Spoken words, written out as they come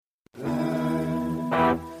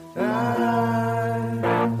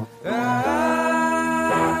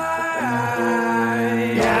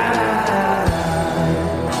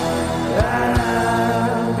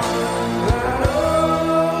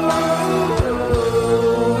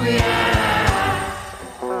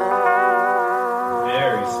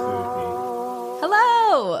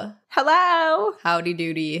howdy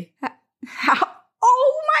doody.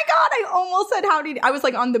 Oh my God, I almost said howdy. I was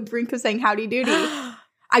like on the brink of saying howdy doody.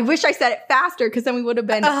 I wish I said it faster because then we would have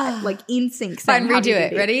been like in sync. Fine, redo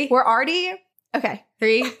it. Ready? We're already, okay.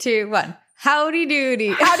 3, 2, 1. Howdy doody.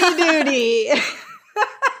 Howdy doody.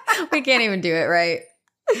 We can't even do it right.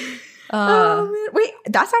 Oh, man. Wait,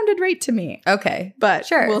 that sounded right to me. Okay. But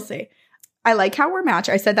sure. We'll see. I like how we're matched.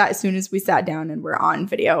 I said that as soon as we sat down and we're on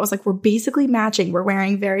video. I was like, we're basically matching. We're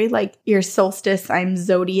wearing very like your solstice, I'm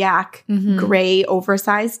zodiac, gray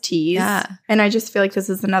oversized tees. Yeah. And I just feel like this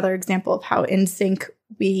is another example of how in sync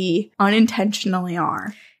we unintentionally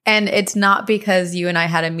are. And it's not because you and I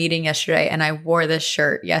had a meeting yesterday and I wore this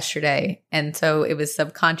shirt yesterday. And so it was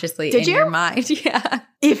subconsciously in your mind. Yeah.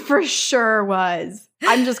 It for sure was.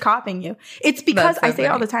 I'm just copying you. It's because I say it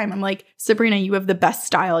all the time. I'm like, Sabrina, you have the best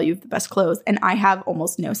style. You have the best clothes. And I have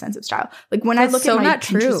almost no sense of style. Like when I look at my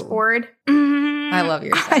Pinterest board. I love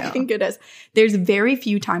your style. I think it is. There's very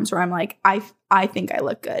few times where I'm like, I think I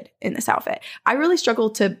look good in this outfit. I really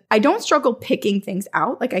I don't struggle picking things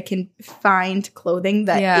out. Like I can find clothing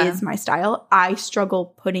that is my style. I struggle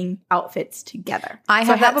putting outfits together. I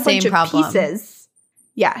have a bunch of pieces.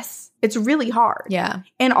 Yes. It's really hard. Yeah.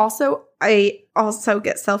 And also, I also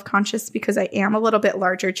get self-conscious because I am a little bit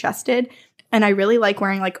larger chested and I really like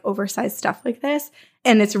wearing like oversized stuff like this.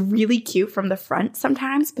 And it's really cute from the front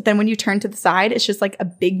sometimes. But then when you turn to the side, it's just like a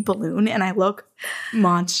big balloon and I look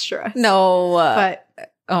monstrous. No. But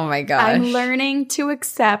oh my gosh. I'm learning to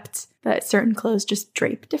accept that certain clothes just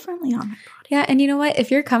drape differently on my body. Yeah. And you know what? If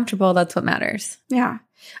you're comfortable, that's what matters. Yeah.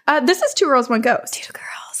 This is 2 Girls, 1 Ghost. 2 Girls.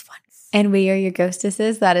 And we are your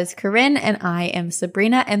ghostesses. That is Corinne and I am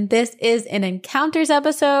Sabrina. And this is an encounters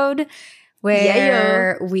episode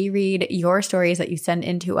where we read your stories that you send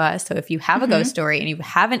in to us. So if you have a ghost story and you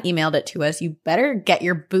haven't emailed it to us, you better get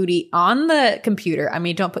your booty on the computer. I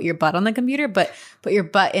mean, don't put your butt on the computer, but put your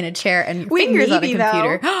butt in a chair and your fingers on a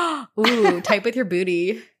computer. Ooh, type with your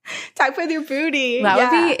booty. Type with your booty.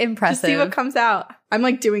 That would be impressive. Just see what comes out. I'm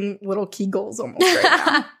like doing little Kegels almost right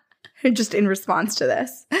now. Just in response to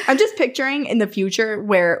this. I'm just picturing in the future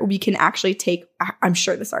where we can actually take, I'm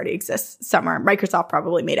sure this already exists somewhere. Microsoft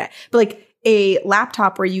probably made it. But like a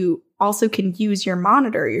laptop where you also can use your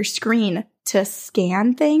monitor, your screen to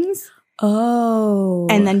scan things. Oh.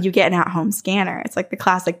 And then you get an at-home scanner. It's like the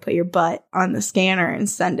classic put your butt on the scanner and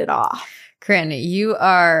send it off. Corinne, you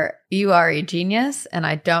are a genius. And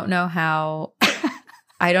I don't know how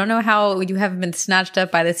you haven't been snatched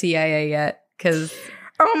up by the CIA yet because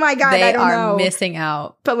oh my God, they I don't are know. missing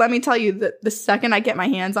out. But let me tell you that the second I get my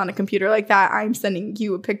hands on a computer like that, I'm sending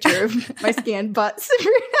you a picture of my scanned butt,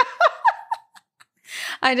 Sabrina.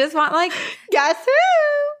 I just want like, guess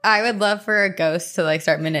who? I would love for a ghost to like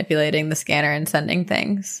start manipulating the scanner and sending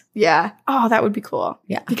things. Yeah. Oh, that would be cool.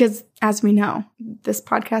 Yeah. Because as we know, this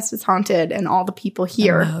podcast is haunted and all the people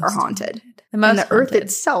here are haunted. And the earth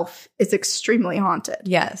itself is extremely haunted.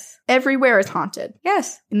 Yes. Everywhere is haunted.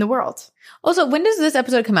 Yes. In the world. Also, when does this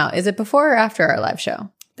episode come out? Is it before or after our live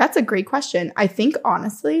show? That's a great question. I think,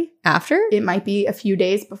 honestly, after? It might be a few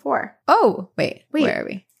days before. Oh, wait. Where are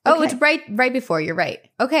we? Okay. Oh, it's right before. You're right.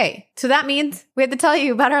 Okay. So that means we have to tell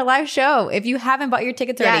you about our live show. If you haven't bought your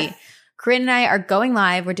tickets already, Corinne and I are going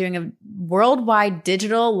live. We're doing a worldwide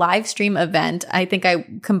digital live stream event. I think I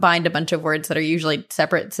combined a bunch of words that are usually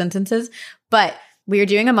separate sentences, but we are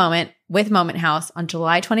doing a moment with Moment House on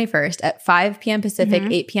July 21st at 5 p.m. Pacific,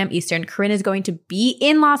 8 p.m. Eastern. Corinne is going to be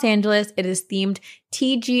in Los Angeles. It is themed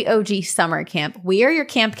TGOG Summer Camp. We are your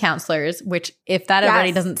camp counselors, which if that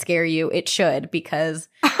already doesn't scare you, it should because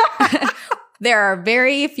there are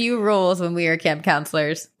very few rules when we are camp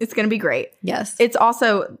counselors. It's going to be great. Yes. It's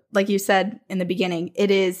also, like you said in the beginning,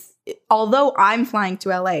 it is, although I'm flying to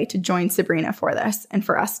LA to join Sabrina for this and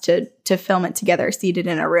for us to film it together seated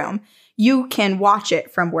in a room, you can watch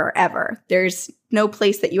it from wherever. There's no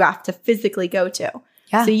place that you have to physically go to.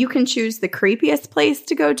 Yeah. So you can choose the creepiest place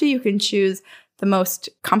to go to. You can choose the most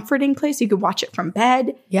comforting place. You could watch it from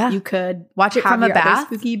bed. Yeah. You could watch it from a bath.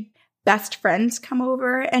 Spooky best friends come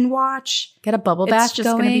over and watch. Get a bubble bath. It's just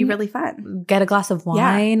going to be really fun. Get a glass of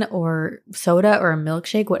wine or soda or a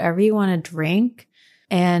milkshake, whatever you want to drink.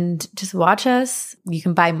 And just watch us. You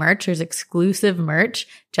can buy merch. There's exclusive merch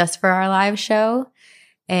just for our live show.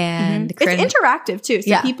 And it's interactive too.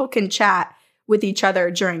 So people can chat with each other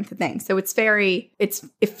during the thing. So it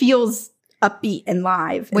feels upbeat and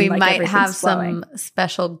live. We and might have some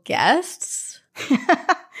special guests.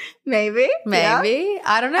 Maybe. Yeah.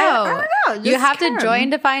 I don't know. I don't know. You have to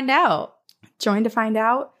join to find out. Join to find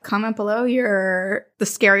out. Comment below the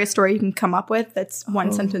scariest story you can come up with that's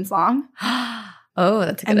one sentence long. Oh,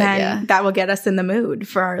 that's a good idea. And then that will get us in the mood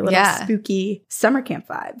for our little spooky summer camp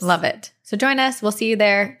vibes. Love it. So join us. We'll see you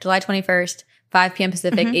there July 21st, 5 p.m.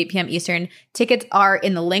 Pacific, 8 p.m. Eastern. Tickets are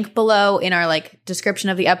in the link below in our description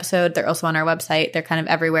of the episode. They're also on our website. They're kind of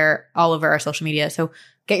everywhere, all over our social media. So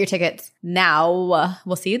get your tickets now.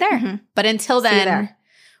 We'll see you there. But until then,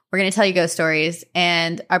 we're going to tell you ghost stories.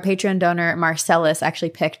 And our Patreon donor, Marcellus, actually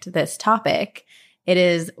picked this topic. It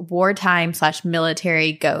is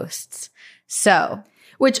wartime/military ghosts. So,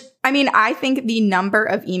 which, I mean, I think the number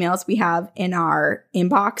of emails we have in our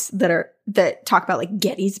inbox that talk about like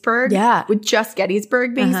Gettysburg, with just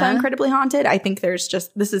Gettysburg being so incredibly haunted, I think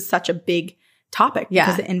this is such a big topic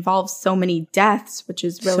because it involves so many deaths, which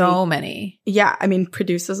is really so many. Yeah, I mean,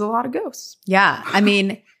 produces a lot of ghosts. Yeah, I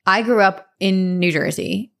mean, I grew up in New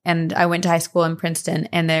Jersey and I went to high school in Princeton,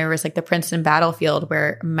 and there was like the Princeton battlefield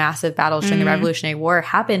where massive battles during the Revolutionary War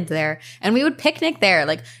happened there, and we would picnic there.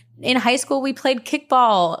 Like, in high school, we played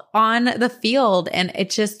kickball on the field, and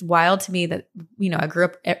it's just wild to me that, I grew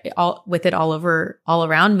up with it all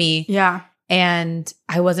around me. Yeah. And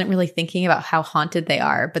I wasn't really thinking about how haunted they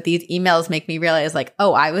are. But these emails make me realize, like,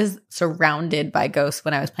 oh, I was surrounded by ghosts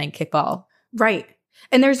when I was playing kickball. Right.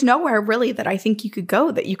 And there's nowhere really that I think you could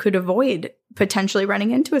go that you could avoid potentially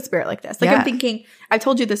running into a spirit like this. Like, I'm thinking, I've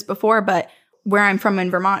told you this before, but where I'm from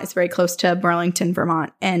in Vermont is very close to Burlington,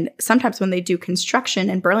 Vermont. And sometimes when they do construction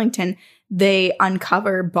in Burlington, they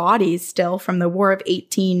uncover bodies still from the War of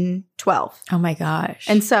 1812. Oh my gosh.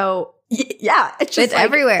 And so, yeah, it's just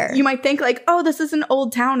everywhere. You might think like, oh, this is an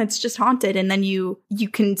old town, it's just haunted. And then you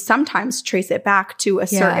can sometimes trace it back to a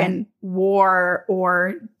certain war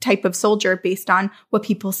or type of soldier based on what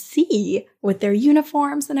people see with their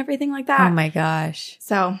uniforms and everything like that. Oh my gosh.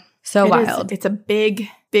 So wild. It's a big,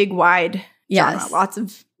 wide Yes.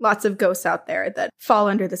 genre. Lots of ghosts out there that fall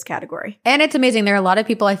under this category. And it's amazing. There are a lot of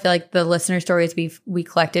people, I feel like the listener stories we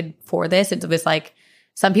collected for this, it was like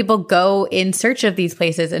some people go in search of these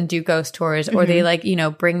places and do ghost tours, or they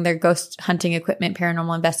bring their ghost hunting equipment,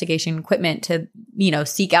 paranormal investigation equipment to,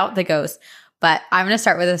 seek out the ghosts. But I'm going to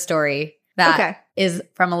start with a story that is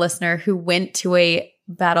from a listener who went to a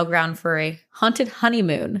battleground for a haunted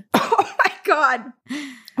honeymoon. Oh my God.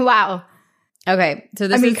 Wow. Okay, so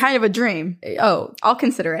this is kind of a dream. Oh, I'll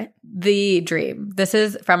consider it. The dream. This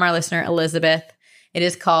is from our listener, Elizabeth. It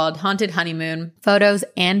is called Haunted Honeymoon, photos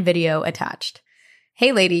and video attached.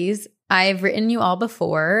 Hey, ladies, I've written you all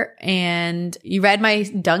before, and you read my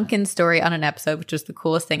Duncan story on an episode, which was the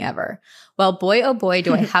coolest thing ever. Well, boy, oh boy,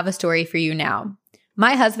 do I have a story for you now.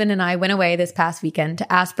 My husband and I went away this past weekend to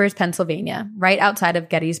Aspers, Pennsylvania, right outside of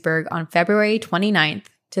Gettysburg on February 29th.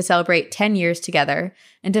 To celebrate 10 years together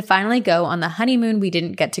and to finally go on the honeymoon we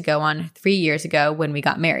didn't get to go on 3 years ago when we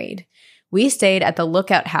got married. We stayed at the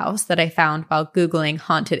Lookout House that I found while Googling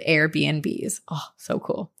haunted Airbnbs. Oh, so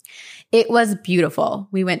cool. It was beautiful.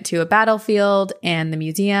 We went to a battlefield and the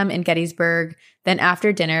museum in Gettysburg. Then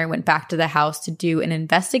after dinner, went back to the house to do an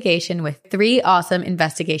investigation with 3 awesome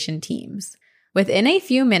investigation teams. Within a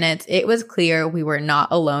few minutes, it was clear we were not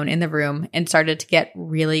alone in the room and started to get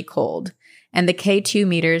really cold. And the K2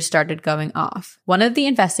 meters started going off. One of the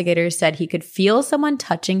investigators said he could feel someone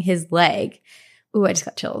touching his leg. Ooh, I just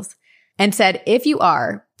got chills. And said, if you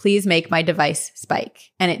are, please make my device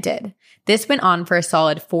spike. And it did. This went on for a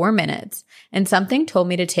solid 4 minutes. And something told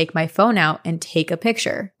me to take my phone out and take a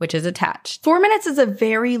picture, which is attached. 4 minutes is a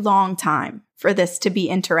very long time for this to be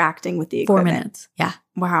interacting with the equipment. 4 minutes. Yeah.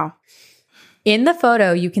 Wow. In the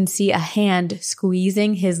photo, you can see a hand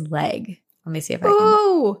squeezing his leg. Let me see if I can.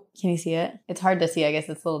 Ooh. Can you see it? It's hard to see. I guess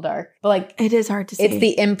it's a little dark. But it is hard to see. It's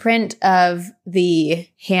the imprint of the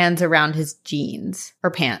hands around his jeans or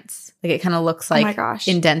pants. Like, it kind of looks like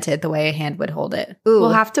indented the way a hand would hold it. Ooh. We'll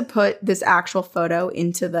have to put this actual photo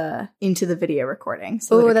into the video recording.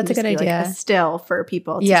 So that's a good idea. Like a still for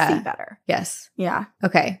people to see better. Yes. Yeah.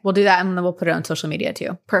 Okay. We'll do that, and then we'll put it on social media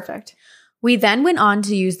too. Perfect. We then went on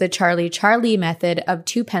to use the Charlie method of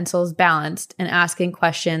 2 pencils balanced and asking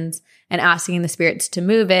questions and asking the spirits to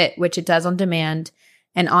move it, which it does on demand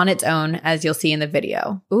and on its own, as you'll see in the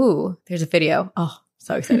video. Ooh, there's a video. Oh,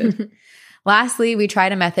 so excited. Lastly, we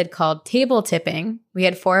tried a method called table tipping. We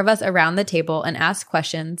had 4 of us around the table and asked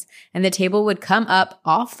questions, and the table would come up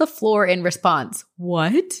off the floor in response.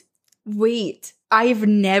 What? Wait. I've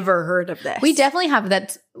never heard of this. We definitely have.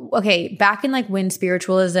 That's okay. Back in when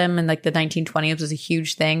spiritualism and the 1920s was a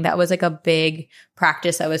huge thing, that was a big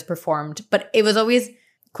practice that was performed, but it was always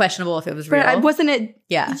questionable if it was real. But wasn't it?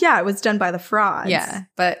 Yeah. Yeah, it was done by the frauds. Yeah.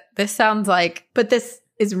 But this sounds like. But this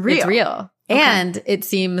is real. It's real. And it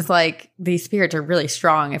seems like these spirits are really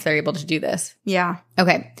strong if they're able to do this. Yeah.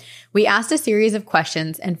 Okay. We asked a series of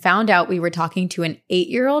questions and found out we were talking to an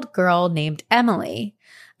 8-year-old girl named Emily.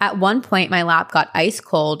 At one point, my lap got ice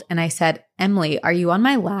cold and I said, Emily, are you on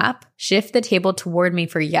my lap? Shift the table toward me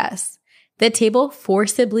for yes. The table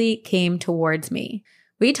forcibly came towards me.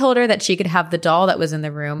 We told her that she could have the doll that was in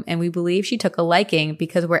the room, and we believe she took a liking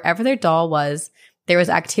because wherever their doll was, there was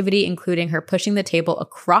activity, including her pushing the table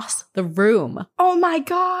across the room. Oh my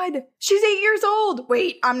God. She's 8 years old.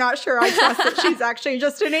 Wait, I'm not sure I trust that she's actually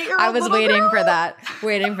just an 8-year-old. I was waiting for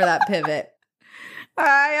that pivot.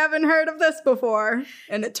 I haven't heard of this before,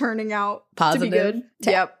 and it turning out positive. To be good.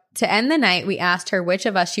 Yep. To end the night, we asked her which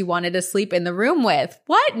of us she wanted to sleep in the room with.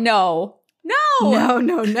 What? No.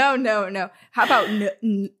 How about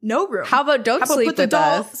no room? How about don't sleep put the with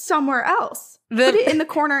doll us somewhere else? Put it in the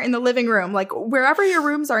corner in the living room, like wherever your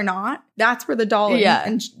rooms are not. That's where the doll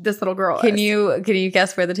and this little girl is. Can you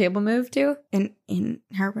guess where the table moved to? In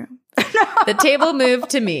her room. The table moved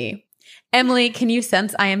to me. Emily, can you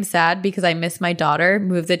sense I am sad because I miss my daughter?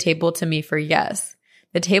 Move the table to me for yes.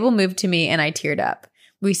 The table moved to me and I teared up.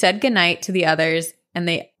 We said goodnight to the others and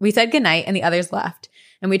the others left.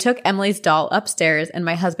 And we took Emily's doll upstairs and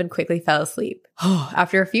my husband quickly fell asleep.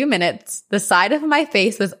 After a few minutes, the side of my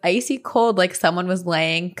face was icy cold like someone was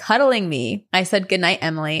cuddling me. I said goodnight,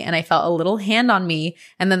 Emily, and I felt a little hand on me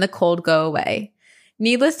and then the cold go away.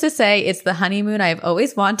 Needless to say, it's the honeymoon I've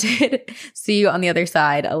always wanted. See you on the other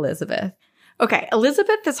side, Elizabeth. Okay,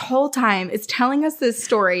 Elizabeth this whole time is telling us this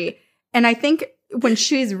story. And I think when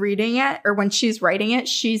she's reading it or when she's writing it,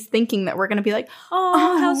 she's thinking that we're going to be like,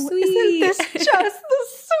 oh, how sweet. Isn't this just the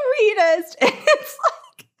sweetest? And it's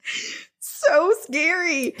like so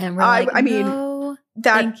scary. And we're like, no,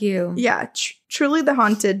 thank you. Yeah, truly the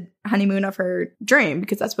haunted honeymoon of her dream,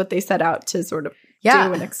 because that's what they set out to sort of do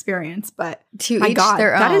and experience. But to my God,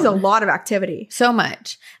 that is a lot of activity. So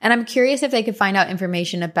much. And I'm curious if they could find out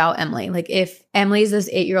information about Emily. Like if Emily's this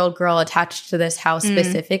 8-year-old girl attached to this house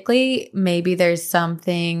specifically, maybe there's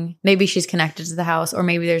something, maybe she's connected to the house, or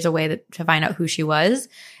maybe there's a way to find out who she was.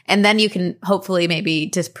 And then you can hopefully maybe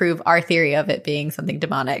disprove our theory of it being something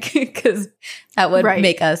demonic, because that would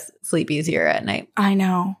make us sleep easier at night. I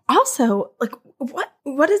know. Also, like,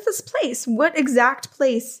 what is this place? What exact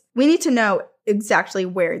place? We need to know exactly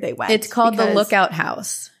where they went. It's called the Lookout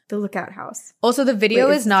House. The Lookout House. Also, the video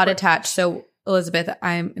is not attached. So, Elizabeth,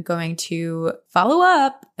 I'm going to follow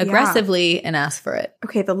up aggressively and ask for it.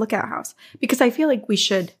 Okay, the Lookout House. Because I feel like we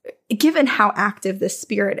should, given how active this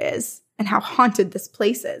spirit is and how haunted this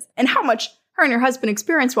place is and how much her and her husband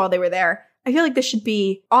experienced while they were there, I feel like this should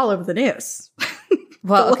be all over the news.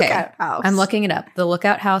 Well, okay. I'm looking it up. The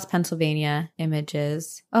Lookout House, Pennsylvania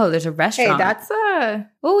images. Oh, there's a restaurant. Hey, that's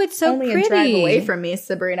it's so only pretty. A drag away from me,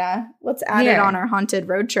 Sabrina. Let's add it on our haunted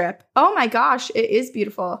road trip. Oh my gosh, it is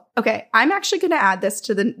beautiful. Okay, I'm actually going to add this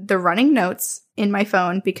to the running notes in my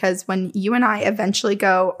phone, because when you and I eventually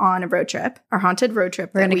go on a road trip, our haunted road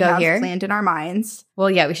trip, we're going to go here planned in our minds. Well,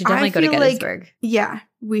 yeah, we should definitely go to Gettysburg. Yeah,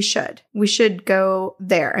 we should. We should go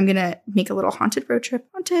there. I'm going to make a little haunted road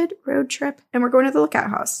trip, and we're going to the Lookout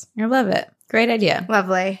House. I love it. Great idea.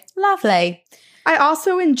 Lovely. I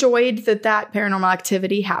also enjoyed that paranormal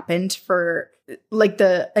activity happened for like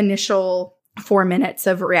the initial 4 minutes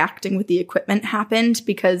of reacting with the equipment happened,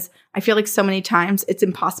 because I feel like so many times it's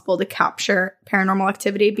impossible to capture paranormal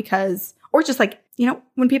activity or just like,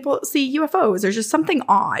 when people see UFOs, there's just something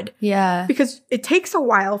odd. Yeah. Because it takes a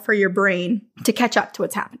while for your brain to catch up to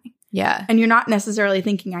what's happening. Yeah. And you're not necessarily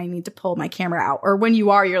thinking, I need to pull my camera out. Or when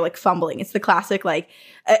you are, you're like fumbling. It's the classic, like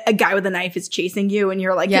a guy with a knife is chasing you and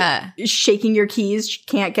you're like shaking your keys,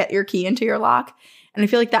 can't get your key into your lock. And I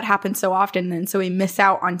feel like that happens so often. And so we miss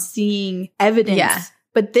out on seeing evidence. Yeah.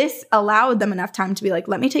 But this allowed them enough time to be like,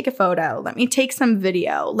 let me take a photo. Let me take some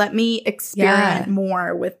video. Let me experiment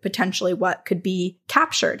more with potentially what could be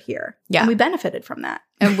captured here. Yeah. And we benefited from that.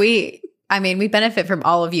 And we benefit from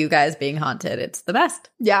all of you guys being haunted. It's the best.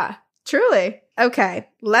 Yeah, truly. Okay,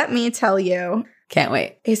 let me tell you. Can't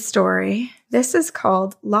wait. A story. This is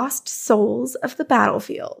called Lost Souls of the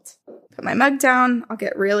Battlefield. Put my mug down. I'll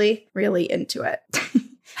get really, really into it.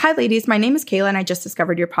 Hi, ladies. My name is Kayla, and I just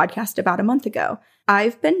discovered your podcast about a month ago.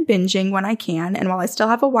 I've been binging when I can, and while I still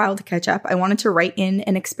have a while to catch up, I wanted to write in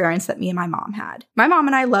an experience that me and my mom had. My mom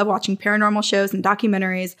and I love watching paranormal shows and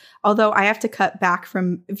documentaries, although I have to cut back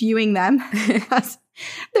from viewing them as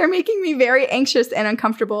they're making me very anxious and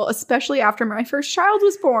uncomfortable, especially after my first child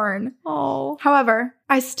was born. Oh. However,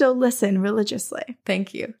 I still listen religiously.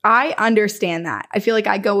 Thank you. I understand that. I feel like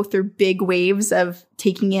I go through big waves of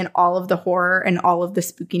taking in all of the horror and all of the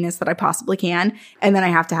spookiness that I possibly can. And then I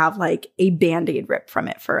have to have like a Band-Aid rip from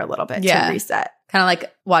it for a little bit to reset. Kind of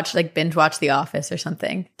like binge watch The Office or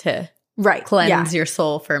something to cleanse your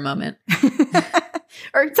soul for a moment.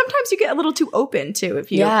 Or sometimes you get a little too open too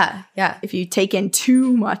if you take in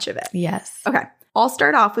too much of it. Yes. Okay. I'll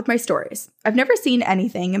start off with my stories. I've never seen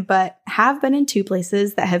anything, but have been in 2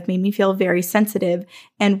 places that have made me feel very sensitive,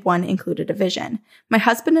 and one included a vision. My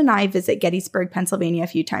husband and I visit Gettysburg, Pennsylvania a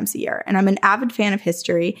few times a year, and I'm an avid fan of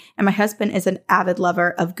history, and my husband is an avid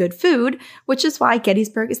lover of good food, which is why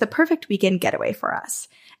Gettysburg is the perfect weekend getaway for us.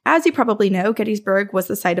 As you probably know, Gettysburg was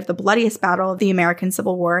the site of the bloodiest battle of the American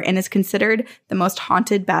Civil War and is considered the most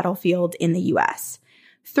haunted battlefield in the U.S.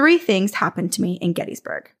 3 things happened to me in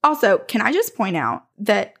Gettysburg. Also, can I just point out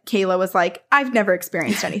that Kayla was like, I've never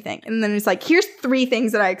experienced anything. And then it's like, here's 3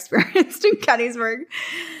 things that I experienced in Gettysburg.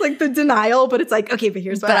 Like the denial, but it's like, okay, but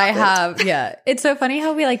here's what happened. I have, yeah. It's so funny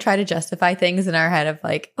how we like try to justify things in our head of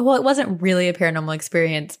like, well, it wasn't really a paranormal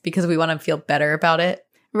experience because we want to feel better about it.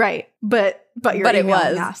 Right. But it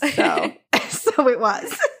was. Us, so. So it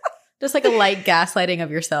was. Just like a light gaslighting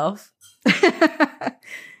of yourself.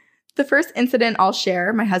 The first incident I'll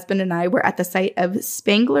share, my husband and I were at the site of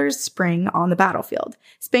Spangler's Spring on the battlefield.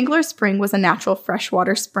 Spangler's Spring was a natural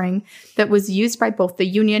freshwater spring that was used by both the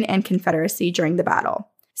Union and Confederacy during the battle.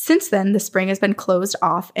 Since then, the spring has been closed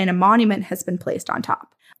off and a monument has been placed on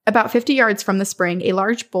top. About 50 yards from the spring, a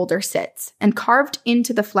large boulder sits, and carved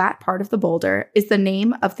into the flat part of the boulder is the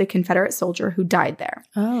name of the Confederate soldier who died there.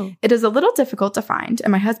 Oh. It is a little difficult to find,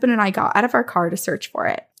 and my husband and I got out of our car to search for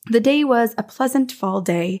it. The day was a pleasant fall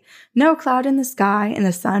day, no cloud in the sky, and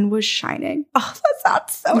the sun was shining. Oh, that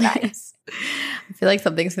sounds so nice. I feel like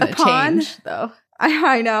something's going to change, though.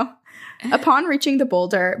 I know. Upon reaching the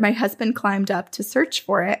boulder, my husband climbed up to search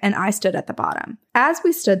for it, and I stood at the bottom. As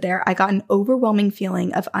we stood there, I got an overwhelming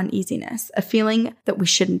feeling of uneasiness, a feeling that we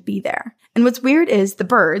shouldn't be there. And what's weird is the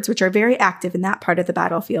birds, which are very active in that part of the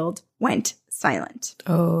battlefield, went silent.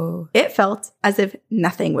 Oh. It felt as if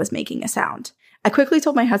nothing was making a sound. I quickly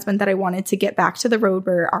told my husband that I wanted to get back to the road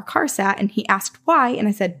where our car sat, and he asked why, and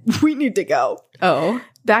I said, we need to go. Oh.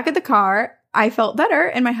 Back at the car, I felt better,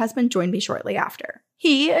 and my husband joined me shortly after.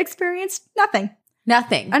 He experienced nothing.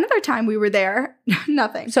 Nothing. Another time we were there,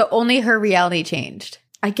 nothing. So only her reality changed.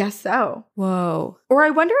 I guess so. Whoa. Or I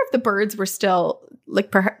wonder if the birds were still, like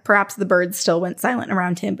perhaps the birds still went silent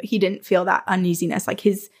around him, but he didn't feel that uneasiness. Like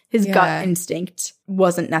his gut instinct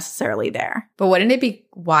wasn't necessarily there. But wouldn't it be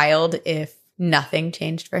wild if nothing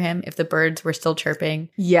changed for him? If the birds were still chirping?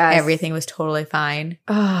 Yes. Everything was totally fine.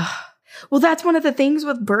 Well, that's one of the things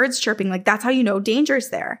with birds chirping. Like, that's how you know danger's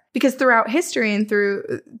there. Because throughout history and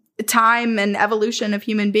through time and evolution of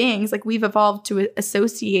human beings, like, we've evolved to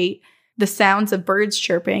associate the sounds of birds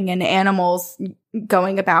chirping and animals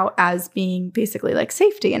going about as being basically like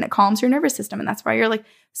safety, and it calms your nervous system. And that's why you're like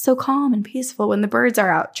so calm and peaceful when the birds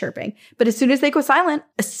are out chirping. But as soon as they go silent,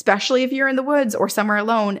 especially if you're in the woods or somewhere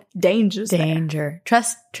alone, danger.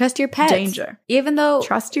 Trust your pets. Danger. Even though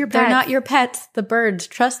trust your pets. They're not your pets, the birds.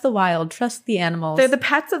 Trust the wild. Trust the animals. They're the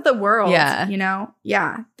pets of the world. Yeah. You know?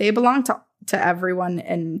 Yeah. They belong to everyone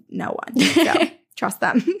and no one. So trust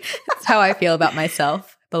them. That's how I feel about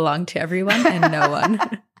myself. Belong to everyone and no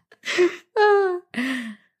one.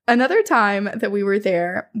 Another time that we were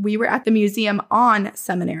there, we were at the museum on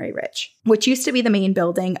Seminary Ridge, which used to be the main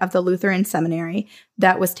building of the Lutheran seminary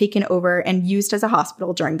that was taken over and used as a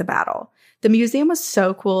hospital during the battle. The museum was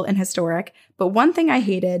so cool and historic, but one thing I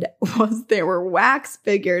hated was there were wax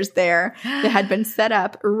figures there that had been set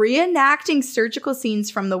up reenacting surgical scenes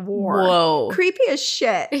from the war. Whoa. Creepy as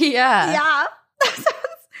shit. Yeah. Yeah.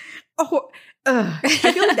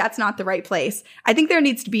 I feel like that's not the right place. I think there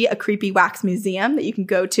needs to be a creepy wax museum that you can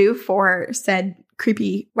go to for said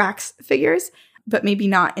creepy wax figures, but maybe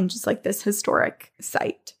not in just like this historic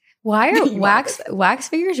site. Why are wax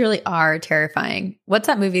figures really are terrifying? What's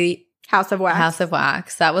that movie? House of Wax. House of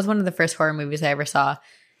Wax. That was one of the first horror movies I ever saw.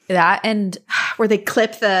 That and where they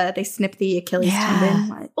snip the Achilles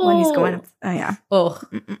tendon when he's going up. Oh yeah. Oh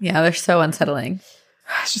yeah, they're so unsettling.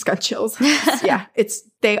 I just got chills. Yeah,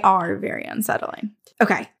 they are very unsettling.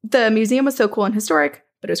 Okay, the museum was so cool and historic,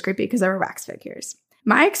 but it was creepy because there were wax figures.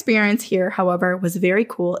 My experience here, however, was very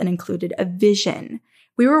cool and included a vision.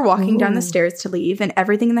 We were walking down the stairs to leave, and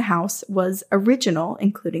everything in the house was original,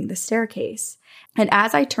 including the staircase. And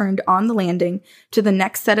as I turned on the landing to the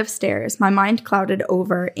next set of stairs, my mind clouded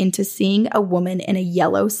over into seeing a woman in a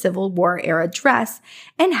yellow Civil War era dress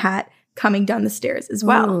and hat coming down the stairs as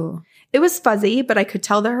well. Ooh. It was fuzzy, but I could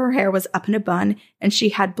tell that her hair was up in a bun and she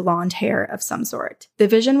had blonde hair of some sort. The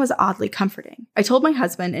vision was oddly comforting. I told my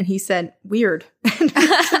husband and he said, weird, and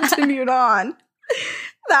continued on.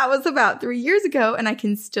 That was about 3 years ago, and I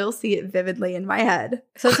can still see it vividly in my head.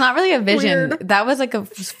 So it's not really a vision. Weird. That was like a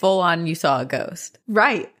full-on you saw a ghost.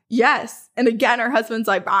 Right. Yes. And again, her husband's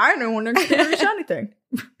like, I don't want to experience anything.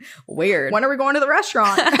 Weird. When are we going to the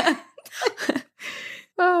restaurant?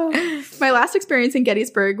 Oh. My last experience in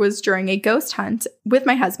Gettysburg was during a ghost hunt with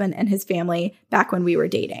my husband and his family back when we were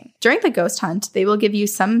dating. During the ghost hunt, they will give you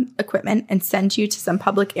some equipment and send you to some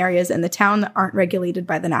public areas in the town that aren't regulated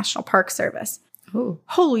by the National Park Service. Ooh.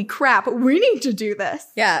 Holy crap, we need to do this.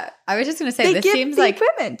 Yeah, I was just going to say, this seems like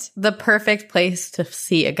equipment. The perfect place to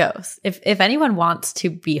see a ghost. If anyone wants to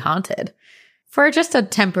be haunted for just a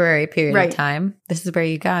temporary period of time, this is where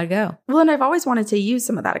you got to go. Well, and I've always wanted to use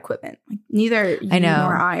some of that equipment. Like, neither you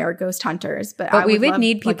nor I are ghost hunters, but we would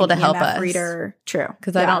need people to help us. Reader. True.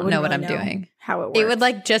 Because I don't know what I'm doing. How it works. It would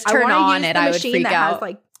like just turn on and I would freak out.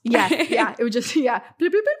 Yeah. It would just, Bloop, bloop,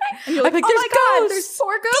 bloop, and you're like, like, oh my God, there's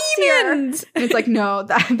 4 ghosts demons here. And it's like, no,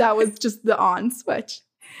 that was just the on switch.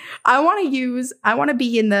 I want to use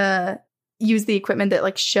the equipment that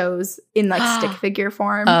like shows in like stick figure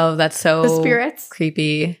form. Oh, that's so the spirits.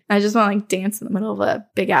 Creepy. I just want to like dance in the middle of a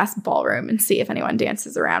big ass ballroom and see if anyone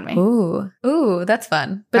dances around me. Ooh, that's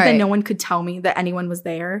fun. But then no one could tell me that anyone was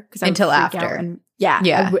there because until after.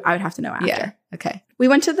 I would have to know after. Yeah. Okay. We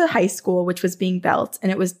went to the high school, which was being built,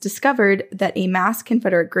 and it was discovered that a mass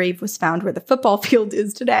Confederate grave was found where the football field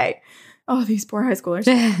is today. Oh, these poor high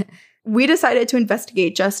schoolers. We decided to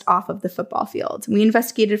investigate just off of the football field. We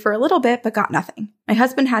investigated for a little bit, but got nothing. My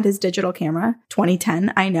husband had his digital camera,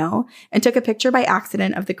 2010, I know, and took a picture by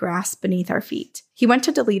accident of the grass beneath our feet. He went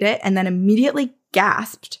to delete it and then immediately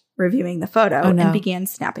gasped, reviewing the photo, and began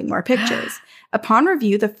snapping more pictures. Upon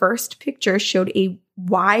review, the first picture showed a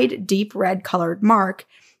wide, deep red colored mark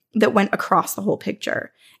that went across the whole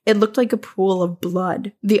picture. It looked like a pool of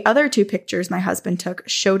blood. The other 2 pictures my husband took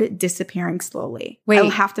showed it disappearing slowly. Wait. I'll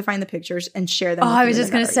have to find the pictures and share them. I was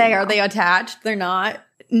just going to say, are they attached? They're not.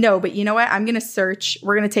 No, but you know what? I'm going to search.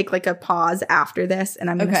 We're going to take like a pause after this, and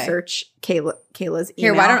I'm going to search Kayla's email.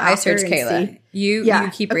 Here, why don't I search Kayla? You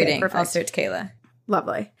keep reading. Perfect. I'll search Kayla.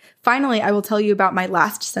 Lovely. Finally, I will tell you about my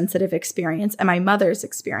last sensitive experience and my mother's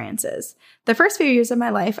experiences. The first few years of my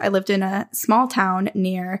life, I lived in a small town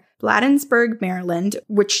near Bladensburg, Maryland,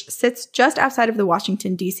 which sits just outside of the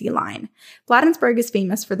Washington, D.C. line. Bladensburg is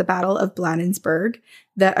famous for the Battle of Bladensburg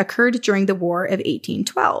that occurred during the War of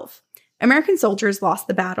 1812. American soldiers lost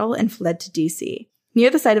the battle and fled to D.C. Near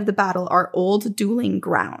the site of the battle are old dueling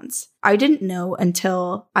grounds. I didn't know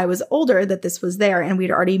until I was older that this was there, and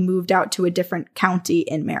we'd already moved out to a different county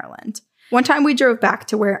in Maryland. One time we drove back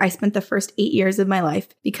to where I spent the first 8 years of my life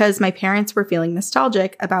because my parents were feeling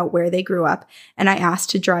nostalgic about where they grew up, and I asked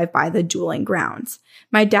to drive by the dueling grounds.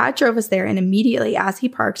 My dad drove us there, and immediately as he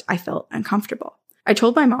parked, I felt uncomfortable. I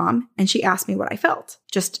told my mom, and she asked me what I felt.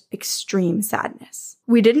 Just extreme sadness.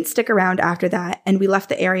 We didn't stick around after that, and we left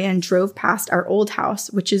the area and drove past our old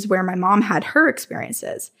house, which is where my mom had her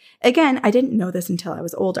experiences. Again, I didn't know this until I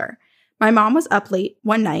was older. My mom was up late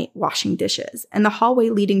one night washing dishes, and the hallway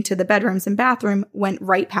leading to the bedrooms and bathroom went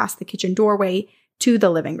right past the kitchen doorway to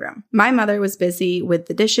the living room. My mother was busy with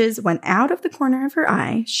the dishes when out of the corner of her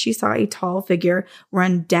eye, she saw a tall figure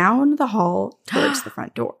run down the hall towards the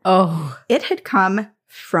front door. It had come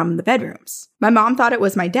from the bedrooms. My mom thought it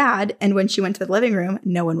was my dad, and when she went to the living room,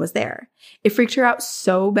 no one was there. It freaked her out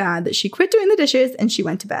so bad that she quit doing the dishes and she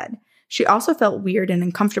went to bed. She also felt weird and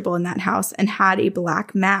uncomfortable in that house and had a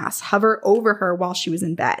black mass hover over her while she was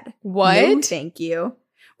in bed. What? No, thank you.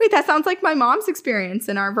 Wait, that sounds like my mom's experience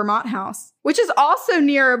in our Vermont house, which is also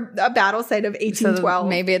near a battle site of 1812. So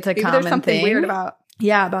maybe it's maybe there's something thing. Weird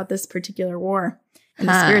about this particular war and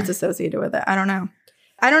the spirits associated with it. I don't know.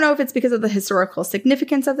 I don't know if it's because of the historical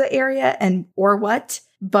significance of the area or what,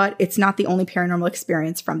 but it's not the only paranormal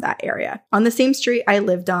experience from that area. On the same street I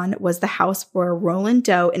lived on was the house where Roland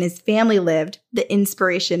Doe and his family lived, the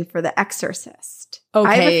inspiration for The Exorcist. Okay.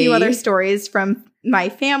 I have a few other stories from my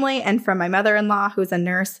family and from my mother-in-law, who's a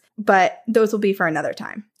nurse, but those will be for another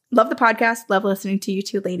time. Love the podcast. Love listening to you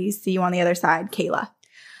two ladies. See you on the other side. Kayla.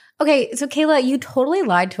 Okay, so Kayla, you totally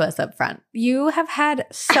lied to us up front. You have had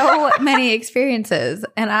so many experiences,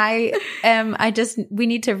 and we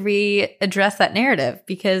need to readdress that narrative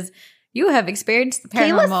because You have experienced the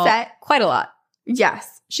paranormal quite a lot.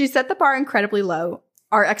 Yes. She set the bar incredibly low.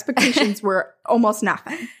 Our expectations were almost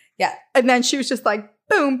nothing. Yeah. And then she was just like,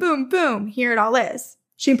 boom, boom, boom. Here it all is.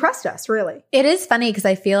 She impressed us, really. It is funny because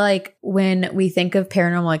I feel like when we think of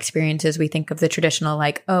paranormal experiences, we think of the traditional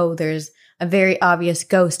like, oh, there's a very obvious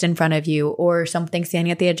ghost in front of you or something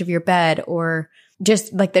standing at the edge of your bed or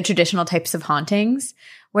just like the traditional types of hauntings.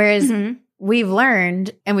 Whereas we've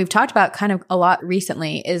learned and we've talked about kind of a lot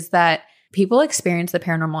recently is that people experience the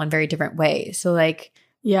paranormal in very different ways. So like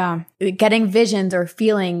getting visions or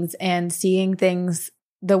feelings and seeing things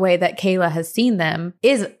the way that Kayla has seen them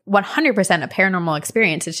is 100% a paranormal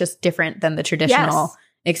experience. It's just different than the traditional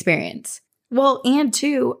experience. Well, and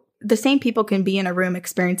too, the same people can be in a room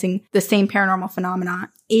experiencing the same paranormal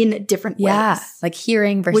phenomena in different ways. Like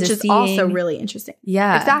hearing versus seeing. Which is also really interesting.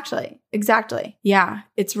 Yeah. Exactly. Yeah.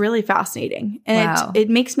 It's really fascinating. And it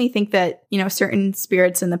makes me think that, you know, certain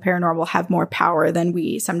spirits in the paranormal have more power than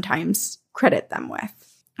we sometimes credit them with.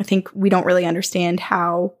 I think we don't really understand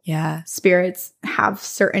how spirits have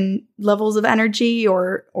certain levels of energy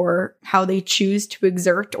or how they choose to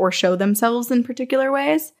exert or show themselves in particular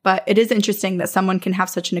ways. But it is interesting that someone can have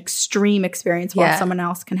such an extreme experience while someone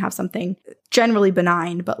else can have something generally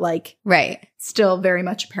benign, but like still very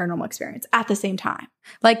much a paranormal experience at the same time.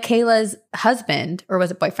 Like Kayla's husband, or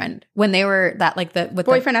was it boyfriend? When they were that like the with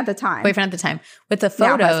boyfriend at the time. Boyfriend at the time. With the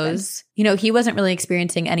photos, you know, he wasn't really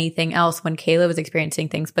experiencing anything else when Kayla was experiencing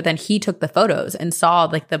things, but then he took the photos and saw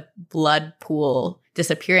like the blood pool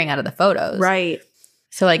disappearing out of the photos. Right.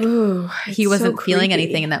 So like he wasn't feeling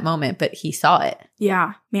anything in that moment, but he saw it.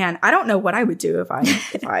 Yeah. Man, I don't know what I would do if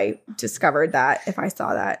I discovered that, if I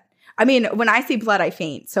saw that. I mean, when I see blood, I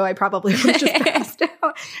faint. So I probably would just pass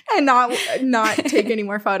out and not take any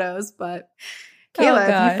more photos. But Kayla,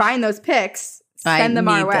 if you find those pics, send them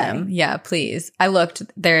our way. Yeah, please. I looked.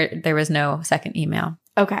 There was no second email.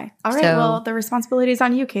 Okay. All right. Well, the responsibility is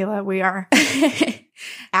on you, Kayla. We are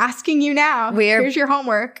asking you now. Here's your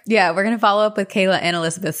homework. Yeah, we're going to follow up with Kayla and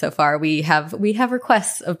Elizabeth so far. We have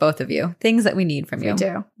requests of both of you, things that we need from you. We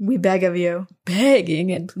do. We beg of you.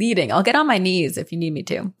 Begging and pleading. I'll get on my knees if you need me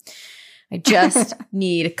to. I just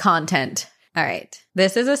need content. All right.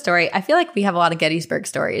 This is a story. I feel like we have a lot of Gettysburg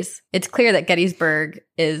stories. It's clear that Gettysburg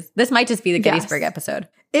this might just be the Gettysburg episode.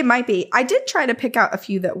 It might be. I did try to pick out a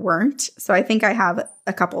few that weren't. So I think I have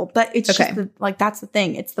a couple, but it's just that's the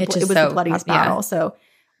thing. It was the bloodiest battle. Yeah. So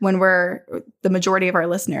when the majority of our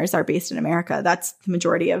listeners are based in America, that's the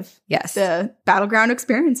majority of the battleground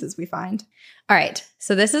experiences we find. All right.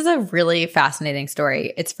 So this is a really fascinating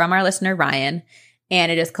story. It's from our listener, Ryan. And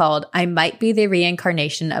it is called, I Might Be the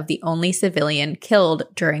Reincarnation of the Only Civilian Killed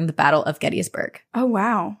During the Battle of Gettysburg. Oh,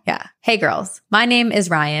 wow. Yeah. Hey, girls. My name is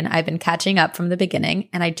Ryan. I've been catching up from the beginning,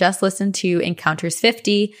 and I just listened to Encounters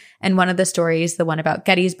 50, and one of the stories, the one about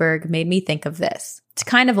Gettysburg, made me think of this. It's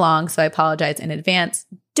kind of long, so I apologize in advance.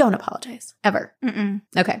 Don't apologize. Ever.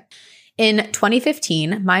 Okay. In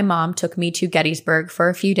 2015, my mom took me to Gettysburg for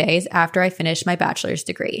a few days after I finished my bachelor's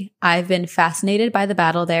degree. I've been fascinated by the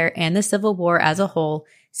battle there and the Civil War as a whole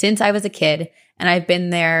since I was a kid, and I've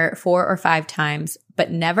been there 4 or 5 times,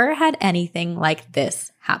 but never had anything like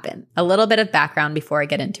this happen. A little bit of background before I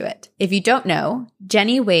get into it. If you don't know,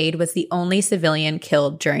 Jenny Wade was the only civilian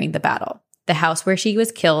killed during the battle. The house where she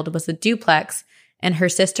was killed was a duplex, and her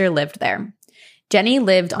sister lived there. Jenny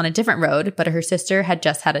lived on a different road, but her sister had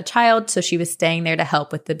just had a child, so she was staying there to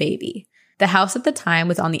help with the baby. The house at the time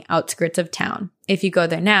was on the outskirts of town. If you go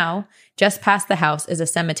there now, just past the house is a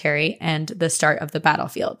cemetery and the start of the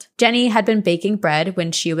battlefield. Jenny had been baking bread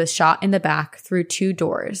when she was shot in the back through 2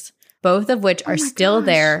 doors, both of which are still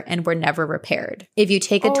there and were never repaired. If you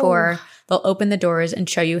take a tour, they'll open the doors and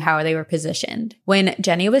show you how they were positioned. When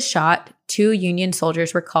Jenny was shot, 2 Union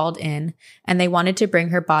soldiers were called in, and they wanted to bring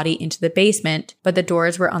her body into the basement, but the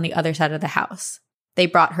doors were on the other side of the house. They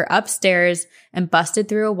brought her upstairs and busted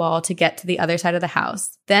through a wall to get to the other side of the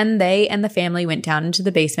house. Then they and the family went down into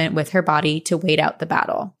the basement with her body to wait out the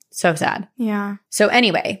battle. So sad. Yeah. So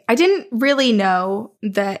anyway. I didn't really know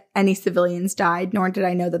that any civilians died, nor did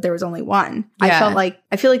I know that there was only one. Yeah.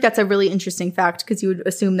 I feel like that's a really interesting fact because you would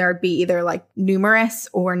assume there would be either like numerous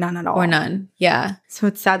or none at all. Or none. Yeah. So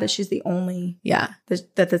it's sad that she's the only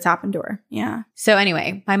that this happened to her. Yeah. So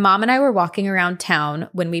anyway, my mom and I were walking around town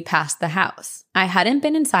when we passed the house. I hadn't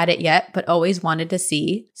been inside it yet, but always wanted to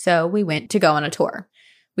see, so we went to go on a tour.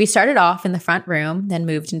 We started off in the front room, then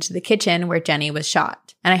moved into the kitchen where Jenny was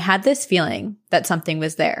shot. And I had this feeling that something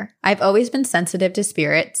was there. I've always been sensitive to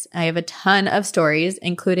spirits. I have a ton of stories,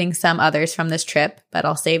 including some others from this trip, but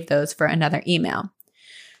I'll save those for another email.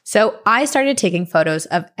 So I started taking photos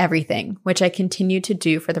of everything, which I continued to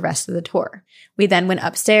do for the rest of the tour. We then went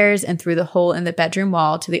upstairs and through the hole in the bedroom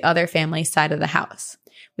wall to the other family's side of the house.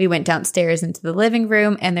 We went downstairs into the living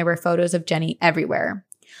room and there were photos of Jenny everywhere.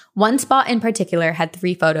 One spot in particular had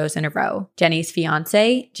 3 photos in a row: Jenny's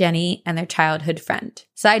fiance, Jenny, and their childhood friend.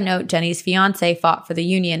 Side note, Jenny's fiance fought for the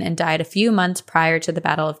Union and died a few months prior to the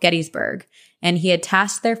Battle of Gettysburg, and he had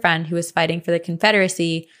tasked their friend who was fighting for the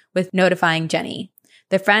Confederacy with notifying Jenny.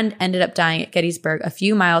 The friend ended up dying at Gettysburg a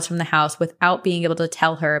few miles from the house without being able to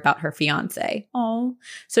tell her about her fiance. Oh.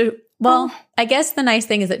 So, well, I guess the nice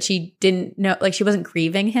thing is that she didn't know, like she wasn't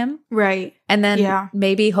grieving him. Right. And then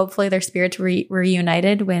maybe hopefully their spirits were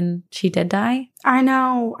reunited when she did die. I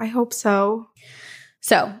know. I hope so.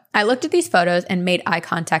 So I looked at these photos and made eye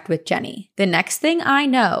contact with Jenny. The next thing I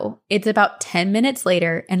know, it's about 10 minutes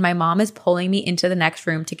later and my mom is pulling me into the next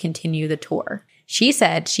room to continue the tour. She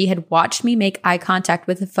said she had watched me make eye contact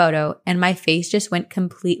with the photo and my face just went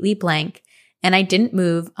completely blank and I didn't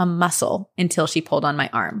move a muscle until she pulled on my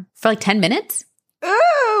arm. For like 10 minutes?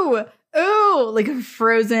 Ooh, like a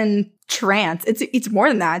frozen trance. It's more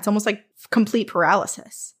than that. It's almost like complete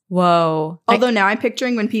paralysis. Whoa. Although now I'm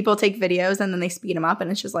picturing when people take videos and then they speed them up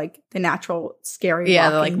and it's just like the natural scary the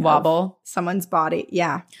like wobble. Someone's body.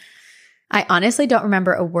 Yeah. I honestly don't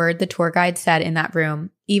remember a word the tour guide said in that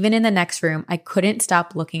room. Even in the next room, I couldn't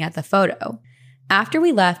stop looking at the photo. After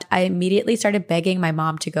we left, I immediately started begging my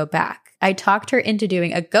mom to go back. I talked her into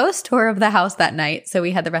doing a ghost tour of the house that night, so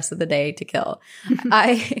we had the rest of the day to kill.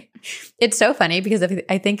 It's so funny because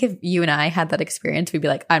I think if you and I had that experience, we'd be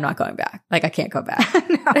like, I'm not going back. Like, I can't go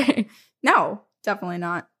back. No, definitely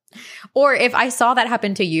not. Or if I saw that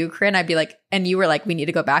happen to you, Corinne, I'd be like, and you were like, we need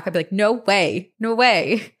to go back. I'd be like, no way. No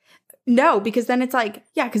way. No, because then it's like,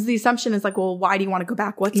 because the assumption is like, well, why do you want to go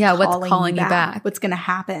back? What's calling you back? What's going to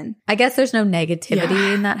happen? I guess there's no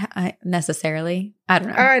negativity in that necessarily. I don't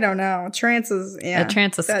know. I don't know. Trance is scary.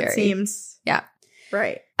 That seems. Yeah.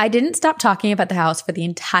 Right. I didn't stop talking about the house for the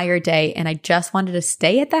entire day, and I just wanted to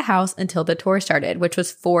stay at the house until the tour started, which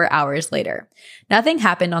was 4 hours later. Nothing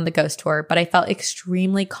happened on the ghost tour, but I felt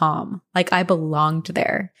extremely calm, like I belonged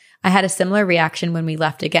there. I had a similar reaction when we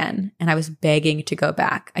left again, and I was begging to go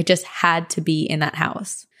back. I just had to be in that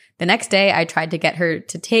house. The next day, I tried to get her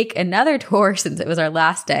to take another tour since it was our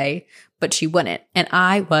last day, but she wouldn't, and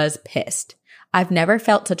I was pissed. I've never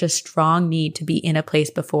felt such a strong need to be in a place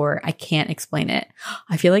before. I can't explain it.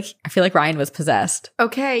 I feel like Ryan was possessed.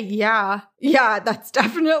 Okay, yeah. Yeah, that's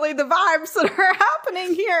definitely the vibes that are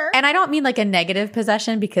happening here. And I don't mean like a negative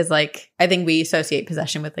possession because like I think we associate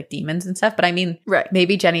possession with like demons and stuff, but I mean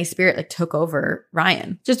maybe Jenny's spirit like took over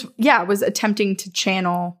Ryan. Just was attempting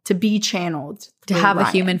to be channeled. To have Ryan.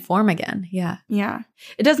 A human form again. Yeah. Yeah.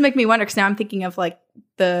 It does make me wonder because now I'm thinking of like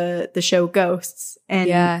the show Ghosts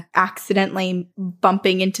and accidentally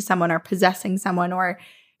bumping into someone or possessing someone, or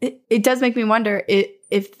it does make me wonder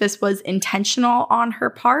if this was intentional on her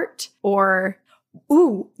part or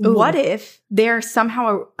what if they're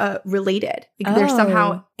somehow related? Like they're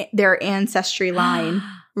somehow their ancestry line.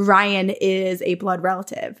 Ryan is a blood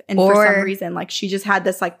relative. And for some reason, like she just had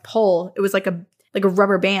this like pull. It was like a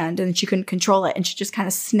rubber band and she couldn't control it and she just kind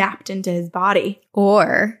of snapped into his body.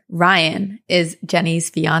 Or Ryan is Jenny's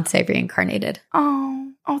fiance reincarnated.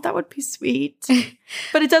 Oh, that would be sweet.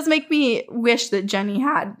 But it does make me wish that Jenny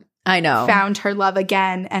had found her love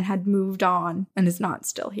again and had moved on and is not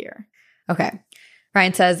still here. Okay.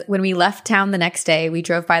 Ryan says, when we left town the next day, we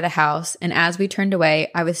drove by the house, and as we turned away,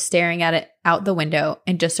 I was staring at it out the window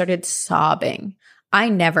and just started sobbing. I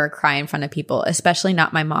never cry in front of people, especially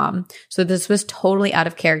not my mom, so this was totally out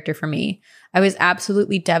of character for me. I was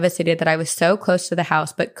absolutely devastated that I was so close to the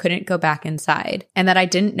house but couldn't go back inside, and that I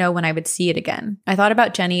didn't know when I would see it again. I thought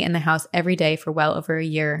about Jenny and the house every day for well over a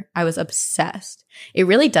year. I was obsessed. It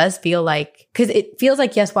really does feel like, because it feels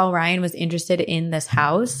like, yes, while Ryan was interested in this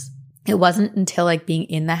house, it wasn't until like being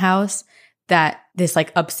in the house that this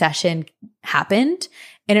like obsession happened.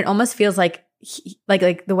 And it almost feels like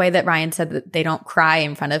like the way that Ryan said that they don't cry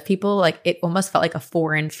in front of people, like it almost felt like a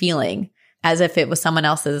foreign feeling, as if it was someone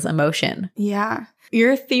else's emotion. Yeah.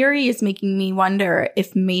 Your theory is making me wonder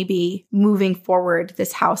if maybe moving forward,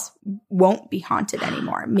 this house won't be haunted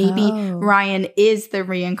anymore. Maybe Ryan is the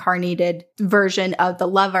reincarnated version of the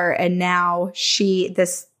lover. And now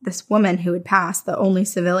this woman who had passed, the only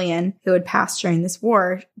civilian who had passed during this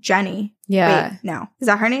war, Jenny. Yeah. Wait, no. Is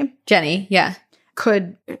that her name? Jenny. Yeah.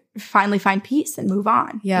 Could finally find peace and move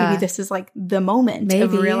on. Yeah. Maybe this is like the moment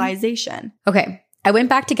of realization. Okay. I went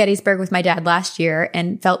back to Gettysburg with my dad last year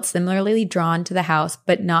and felt similarly drawn to the house,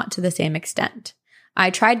 but not to the same extent. I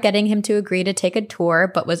tried getting him to agree to take a tour,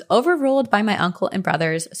 but was overruled by my uncle and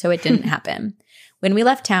brothers, so it didn't happen. When we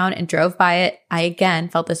left town and drove by it, I again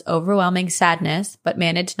felt this overwhelming sadness, but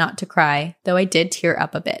managed not to cry, though I did tear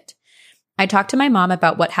up a bit. I talked to my mom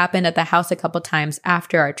about what happened at the house a couple times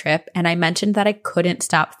after our trip, and I mentioned that I couldn't